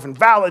my life and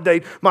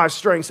validate my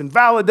strengths and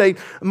validate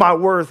my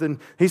worth. And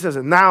he says,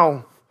 and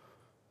now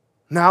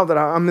that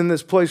I'm in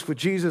this place with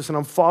Jesus and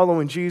I'm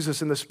following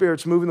Jesus and the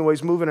Spirit's moving the way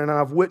He's moving and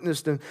I've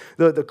witnessed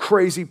the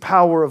crazy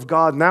power of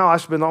God, now I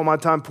spend all my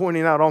time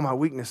pointing out all my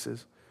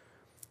weaknesses.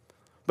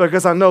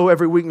 Because I know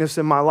every weakness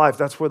in my life,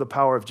 that's where the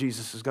power of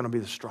Jesus is going to be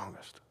the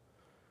strongest.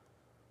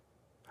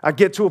 I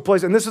get to a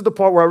place, and this is the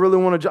part where I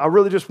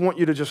really just want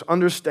you to just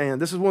understand.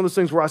 This is one of those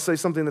things where I say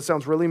something that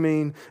sounds really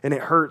mean, and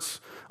it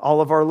hurts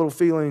all of our little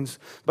feelings,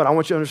 but I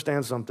want you to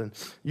understand something.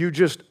 You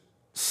just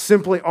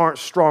simply aren't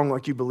strong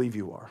like you believe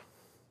you are.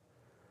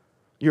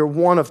 You're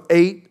one of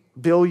 8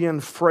 billion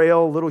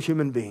frail little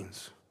human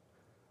beings.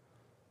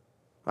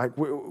 Like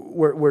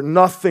we're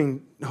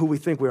nothing who we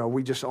think we are.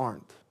 We just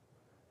aren't.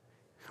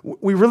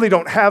 We really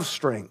don't have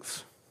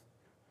strengths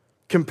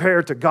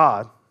compared to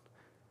God.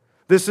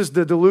 This is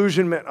the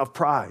delusionment of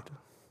pride.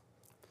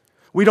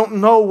 We don't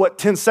know what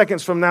 10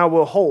 seconds from now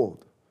will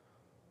hold.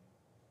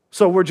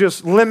 So we're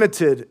just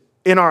limited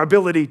in our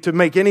ability to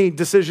make any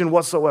decision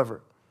whatsoever.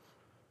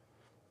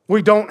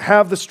 We don't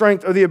have the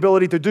strength or the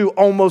ability to do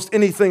almost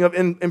anything of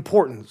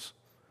importance.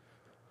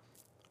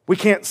 We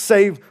can't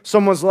save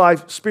someone's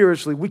life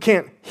spiritually. We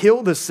can't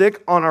heal the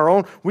sick on our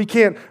own. We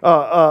can't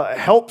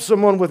help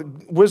someone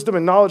with wisdom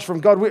and knowledge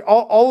from God.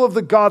 All of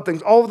the God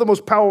things, all of the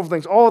most powerful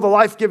things, all of the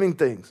life-giving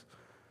things.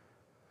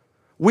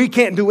 We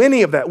can't do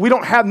any of that. We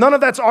don't have, none of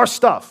that's our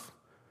stuff.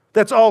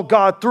 That's all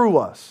God through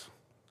us.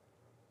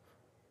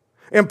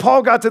 And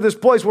Paul got to this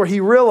place where he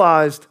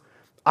realized,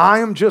 I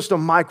am just a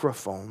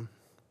microphone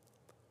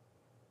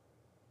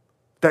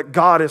that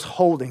God is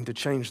holding to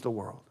change the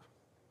world.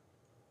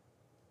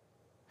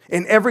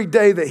 And every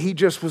day that he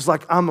just was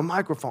like, I'm a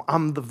microphone,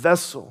 I'm the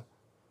vessel.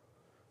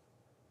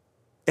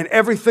 And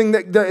everything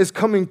that is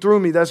coming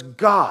through me, that's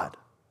God.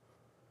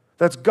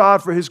 That's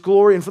God for His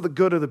glory and for the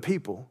good of the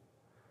people.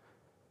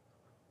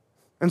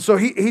 And so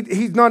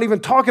he's not even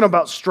talking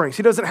about strengths.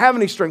 He doesn't have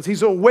any strengths.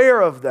 He's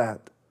aware of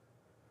that.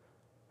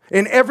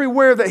 And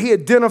everywhere that he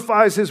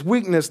identifies his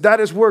weakness,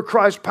 that is where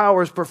Christ's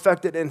power is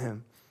perfected in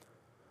him.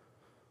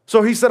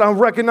 So he said, I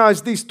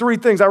recognize these 3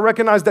 things. I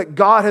recognize that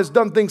God has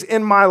done things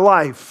in my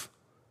life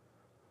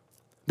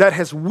that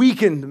has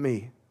weakened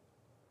me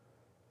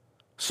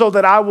so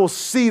that I will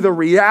see the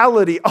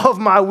reality of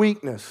my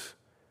weakness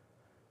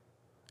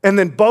and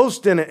then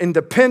boast in it and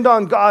depend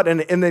on God,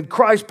 and then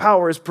Christ's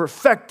power is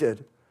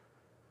perfected.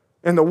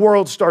 And the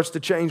world starts to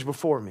change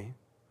before me.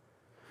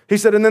 He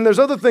said, and then there's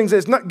other things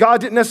that God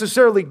didn't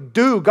necessarily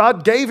do.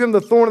 God gave him the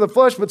thorn of the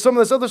flesh, but some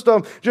of this other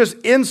stuff, just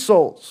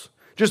insults,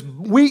 just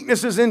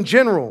weaknesses in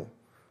general,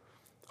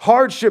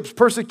 hardships,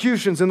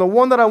 persecutions, and the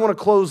one that I want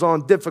to close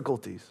on,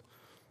 difficulties.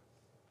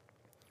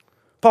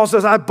 Paul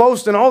says, I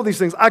boast in all these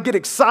things. I get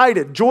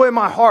excited, joy in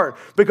my heart,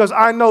 because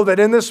I know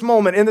that in this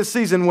moment, in this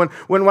season, when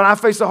I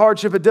face a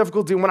hardship, a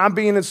difficulty, when I'm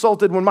being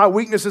insulted, when my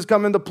weaknesses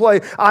come into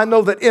play, I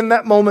know that in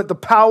that moment, the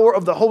power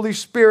of the Holy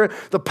Spirit,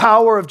 the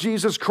power of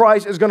Jesus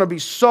Christ is going to be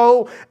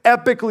so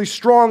epically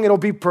strong, it'll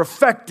be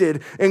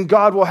perfected, and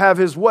God will have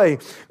His way.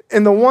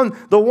 And the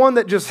one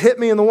that just hit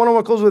me, and the one I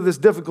want to close with is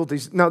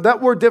difficulties. Now, that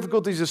word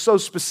difficulties is so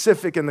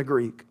specific in the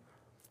Greek.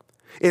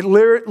 It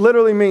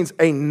literally means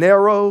a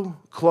narrow,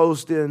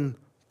 closed-in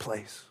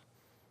place.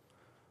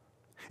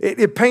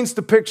 It paints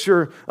the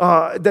picture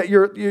that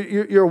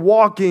you're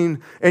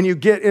walking and you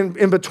get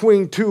in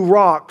between 2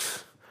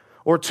 rocks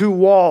or 2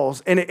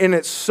 walls, and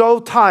it's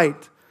so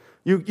tight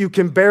You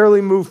can barely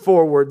move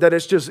forward, that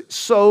it's just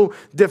so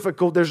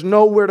difficult. There's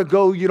nowhere to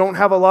go. You don't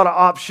have a lot of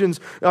options.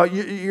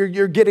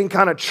 You're getting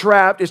kind of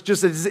trapped.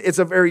 It's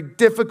a very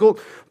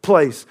difficult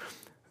place.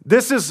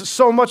 This is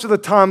so much of the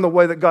time the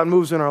way that God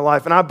moves in our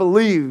life. And I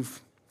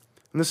believe,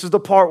 and this is the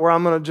part where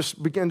I'm going to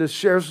just begin to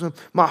share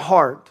my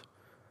heart.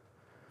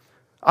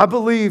 I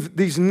believe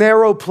these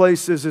narrow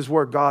places is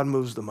where God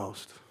moves the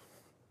most.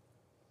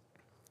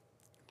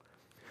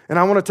 And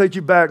I want to take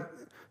you back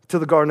to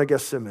the Garden of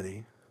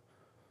Gethsemane,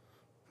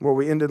 where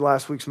we ended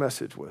last week's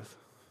message with.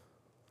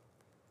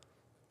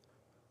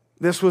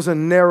 This was a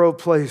narrow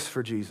place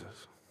for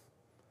Jesus.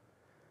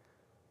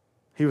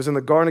 He was in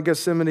the Garden of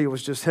Gethsemane. It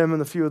was just him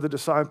and a few of the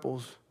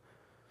disciples.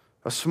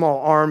 A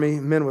small army,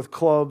 men with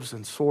clubs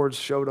and swords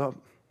showed up.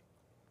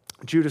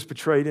 Judas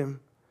betrayed him,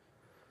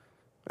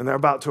 and they're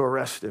about to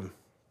arrest him.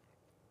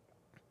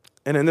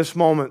 And in this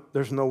moment,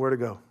 there's nowhere to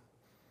go,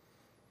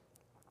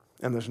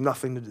 and there's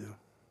nothing to do.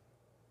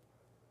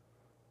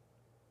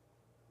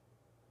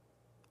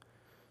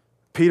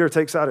 Peter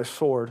takes out his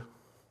sword,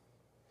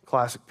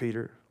 classic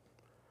Peter.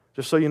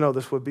 Just so you know,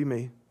 this would be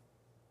me.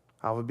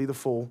 I would be the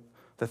fool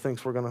that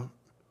thinks we're going to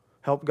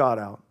help God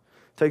out.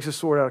 Takes his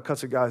sword out and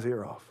cuts a guy's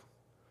ear off.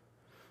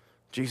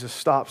 Jesus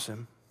stops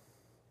him,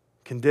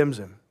 condemns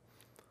him.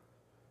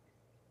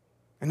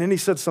 And then he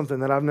said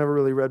something that I've never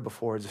really read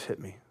before. It just hit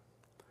me.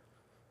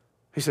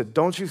 He said,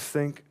 don't you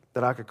think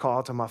that I could call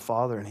out to my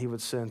Father and he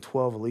would send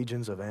 12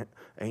 legions of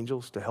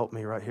angels to help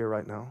me right here,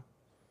 right now?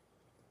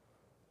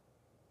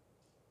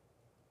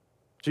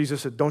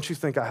 Jesus said, don't you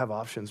think I have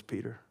options,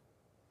 Peter?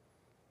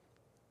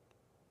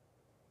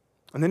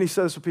 And then he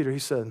says to Peter, he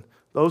said,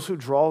 those who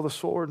draw the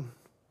sword,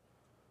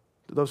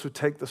 those who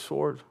take the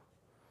sword,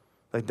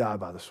 they die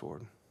by the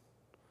sword.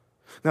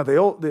 Now,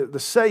 the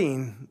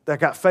saying that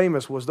got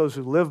famous was those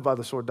who live by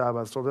the sword die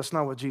by the sword. That's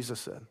not what Jesus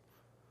said.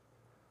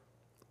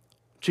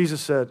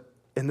 Jesus said,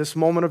 in this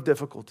moment of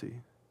difficulty,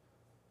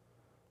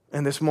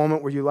 in this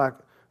moment where you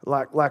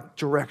lack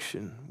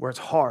direction, where it's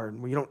hard,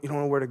 where you don't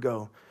know where to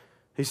go,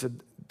 he said,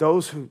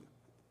 those who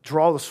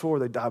draw the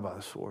sword, they die by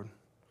the sword.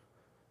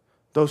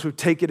 Those who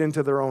take it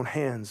into their own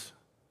hands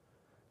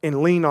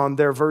and lean on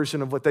their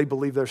version of what they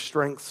believe their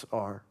strengths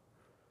are,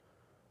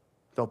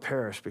 they'll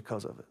perish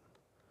because of it.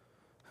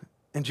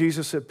 And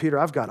Jesus said, Peter,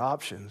 I've got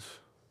options,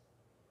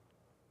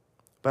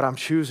 but I'm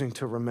choosing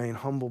to remain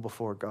humble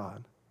before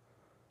God.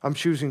 I'm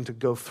choosing to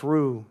go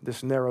through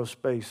this narrow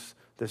space,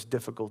 this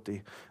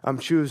difficulty. I'm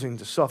choosing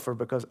to suffer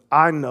because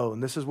I know,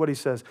 and this is what he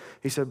says,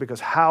 he said, because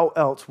how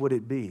else would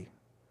it be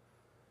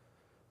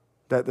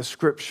that the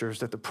scriptures,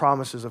 that the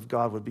promises of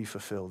God would be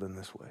fulfilled in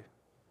this way?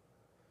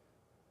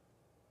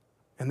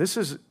 And this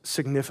is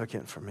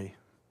significant for me.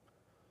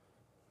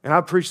 And I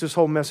preached this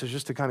whole message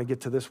just to kind of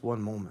get to this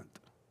one moment.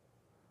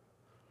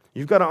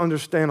 You've got to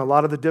understand a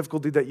lot of the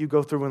difficulty that you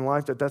go through in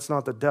life, that's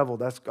not the devil,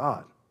 that's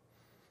God.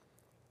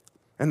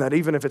 And that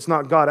even if it's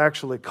not God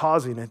actually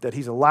causing it, that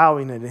he's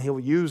allowing it, and he'll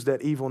use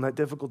that evil and that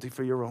difficulty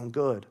for your own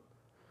good.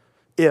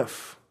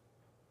 If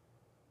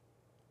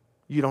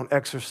you don't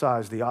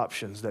exercise the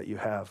options that you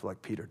have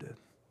like Peter did.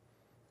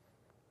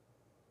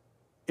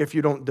 If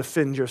you don't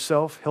defend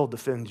yourself, he'll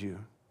defend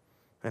you,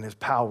 and his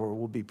power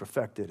will be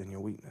perfected in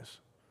your weakness.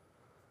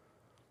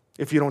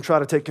 If you don't try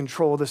to take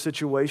control of the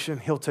situation,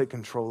 he'll take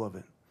control of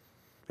it,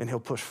 and he'll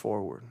push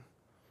forward.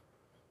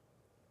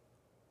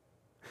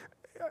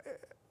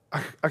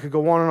 I could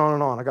go on and on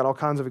and on. I got all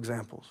kinds of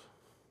examples.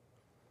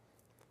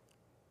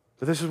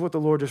 But this is what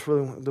the Lord just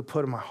really wanted to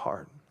put in my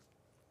heart.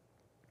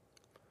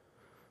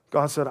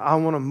 God said, I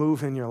want to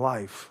move in your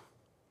life.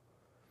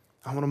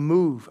 I want to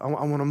move. I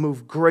want to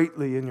move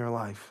greatly in your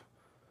life.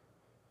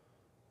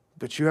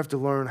 But you have to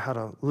learn how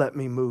to let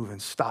me move and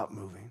stop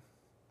moving.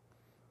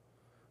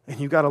 And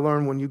you got to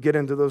learn when you get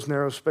into those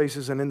narrow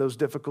spaces and in those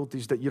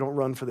difficulties that you don't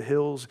run for the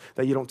hills,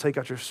 that you don't take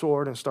out your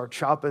sword and start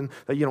chopping,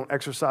 that you don't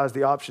exercise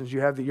the options you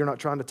have, that you're not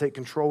trying to take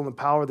control and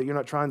power, that you're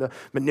not trying to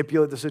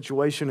manipulate the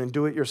situation and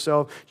do it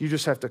yourself. You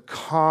just have to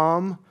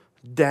calm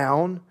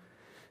down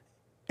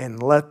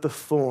and let the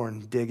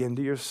thorn dig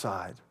into your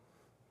side,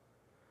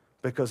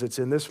 because it's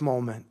in this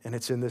moment and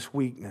it's in this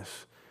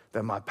weakness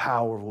that my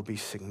power will be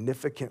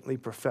significantly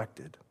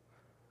perfected,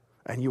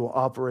 and you will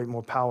operate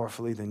more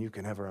powerfully than you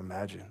can ever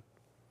imagine.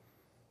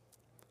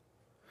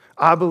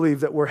 I believe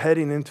that we're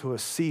heading into a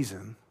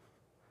season,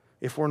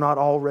 if we're not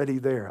already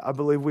there, I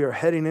believe we are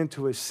heading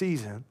into a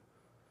season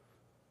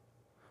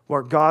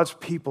where God's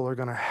people are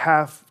going to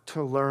have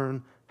to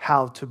learn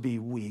how to be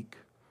weak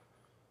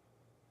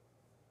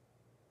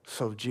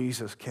so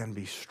Jesus can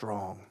be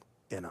strong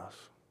in us.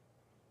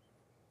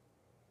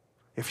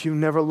 If you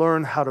never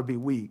learn how to be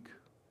weak,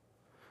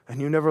 and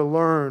you never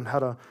learn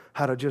how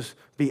to just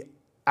be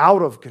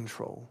out of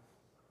control,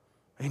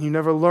 and you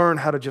never learn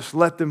how to just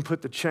let them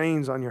put the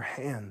chains on your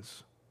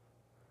hands,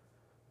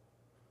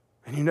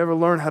 and you never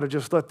learn how to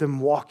just let them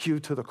walk you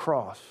to the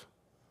cross,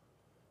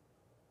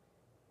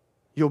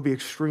 you'll be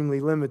extremely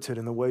limited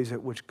in the ways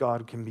at which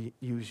God can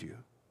use you.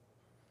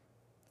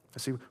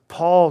 See,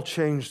 Paul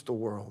changed the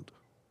world.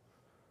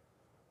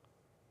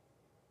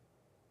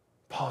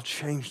 Paul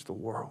changed the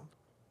world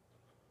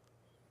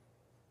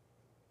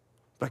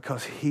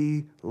because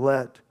he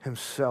let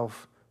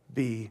himself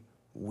be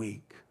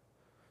weak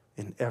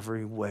in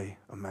every way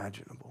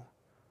imaginable.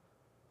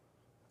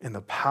 And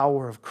the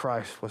power of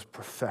Christ was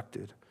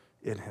perfected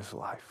in his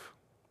life.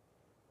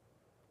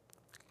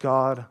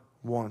 God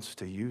wants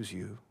to use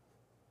you.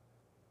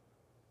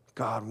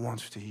 God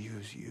wants to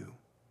use you.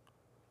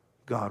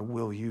 God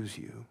will use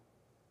you.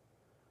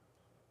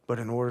 But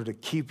in order to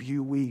keep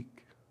you weak,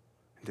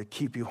 and to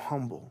keep you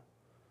humble,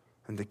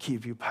 and to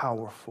keep you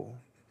powerful,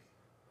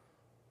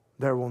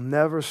 there will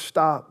never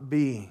stop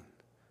being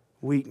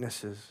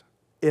weaknesses,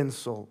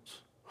 insults,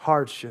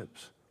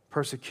 hardships,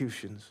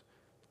 persecutions,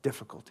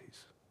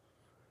 difficulties.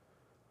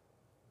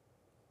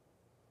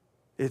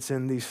 It's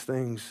in these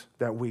things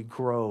that we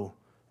grow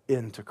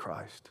into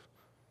Christ.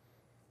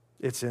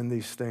 It's in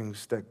these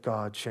things that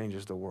God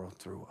changes the world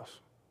through us.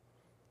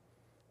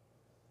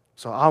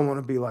 So I want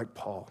to be like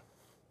Paul.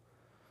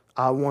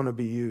 I want to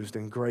be used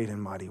in great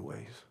and mighty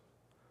ways.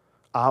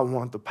 I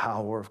want the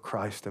power of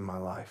Christ in my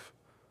life.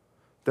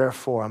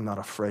 Therefore, I'm not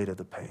afraid of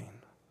the pain.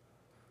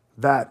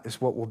 That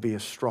is what will be a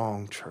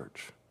strong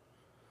church.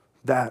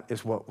 That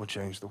is what will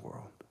change the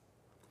world.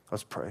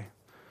 Let's pray.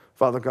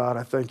 Father God,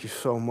 I thank you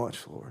so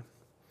much, Lord.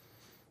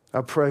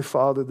 I pray,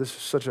 Father, this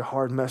is such a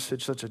hard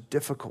message, such a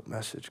difficult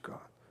message, God.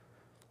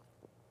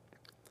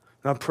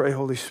 And I pray,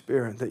 Holy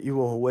Spirit, that you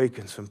will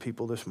awaken some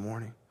people this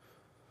morning.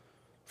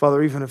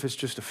 Father, even if it's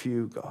just a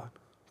few, God.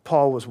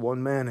 Paul was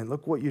one man, and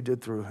look what you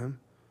did through him.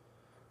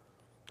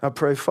 I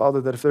pray, Father,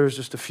 that if there's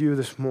just a few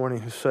this morning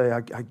who say,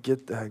 I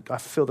get that, I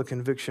feel the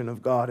conviction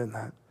of God in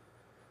that,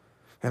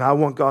 and I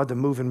want God to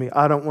move in me.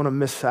 I don't want to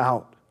miss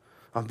out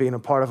on being a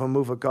part of a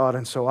move of God.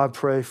 And so I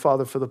pray,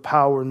 Father, for the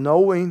power,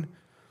 knowing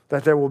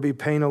that there will be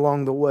pain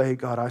along the way.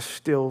 God, I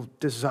still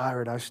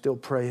desire it, I still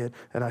pray it,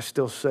 and I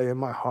still say in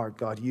my heart,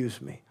 God,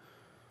 use me.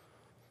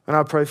 And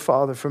I pray,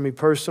 Father, for me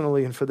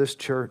personally and for this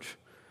church,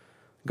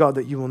 God,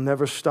 that you will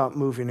never stop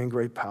moving in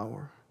great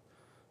power.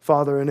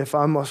 Father, and if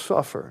I must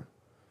suffer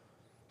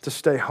to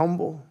stay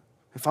humble,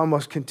 if I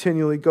must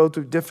continually go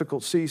through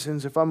difficult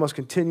seasons, if I must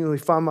continually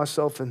find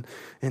myself in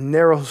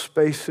narrow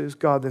spaces,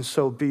 God, then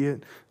so be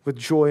it. With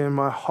joy in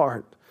my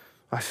heart,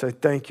 I say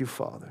thank you,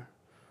 Father.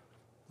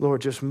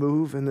 Lord, just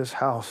move in this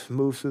house,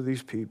 move through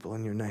these people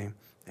in your name.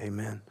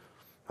 Amen.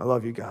 I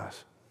love you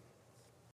guys.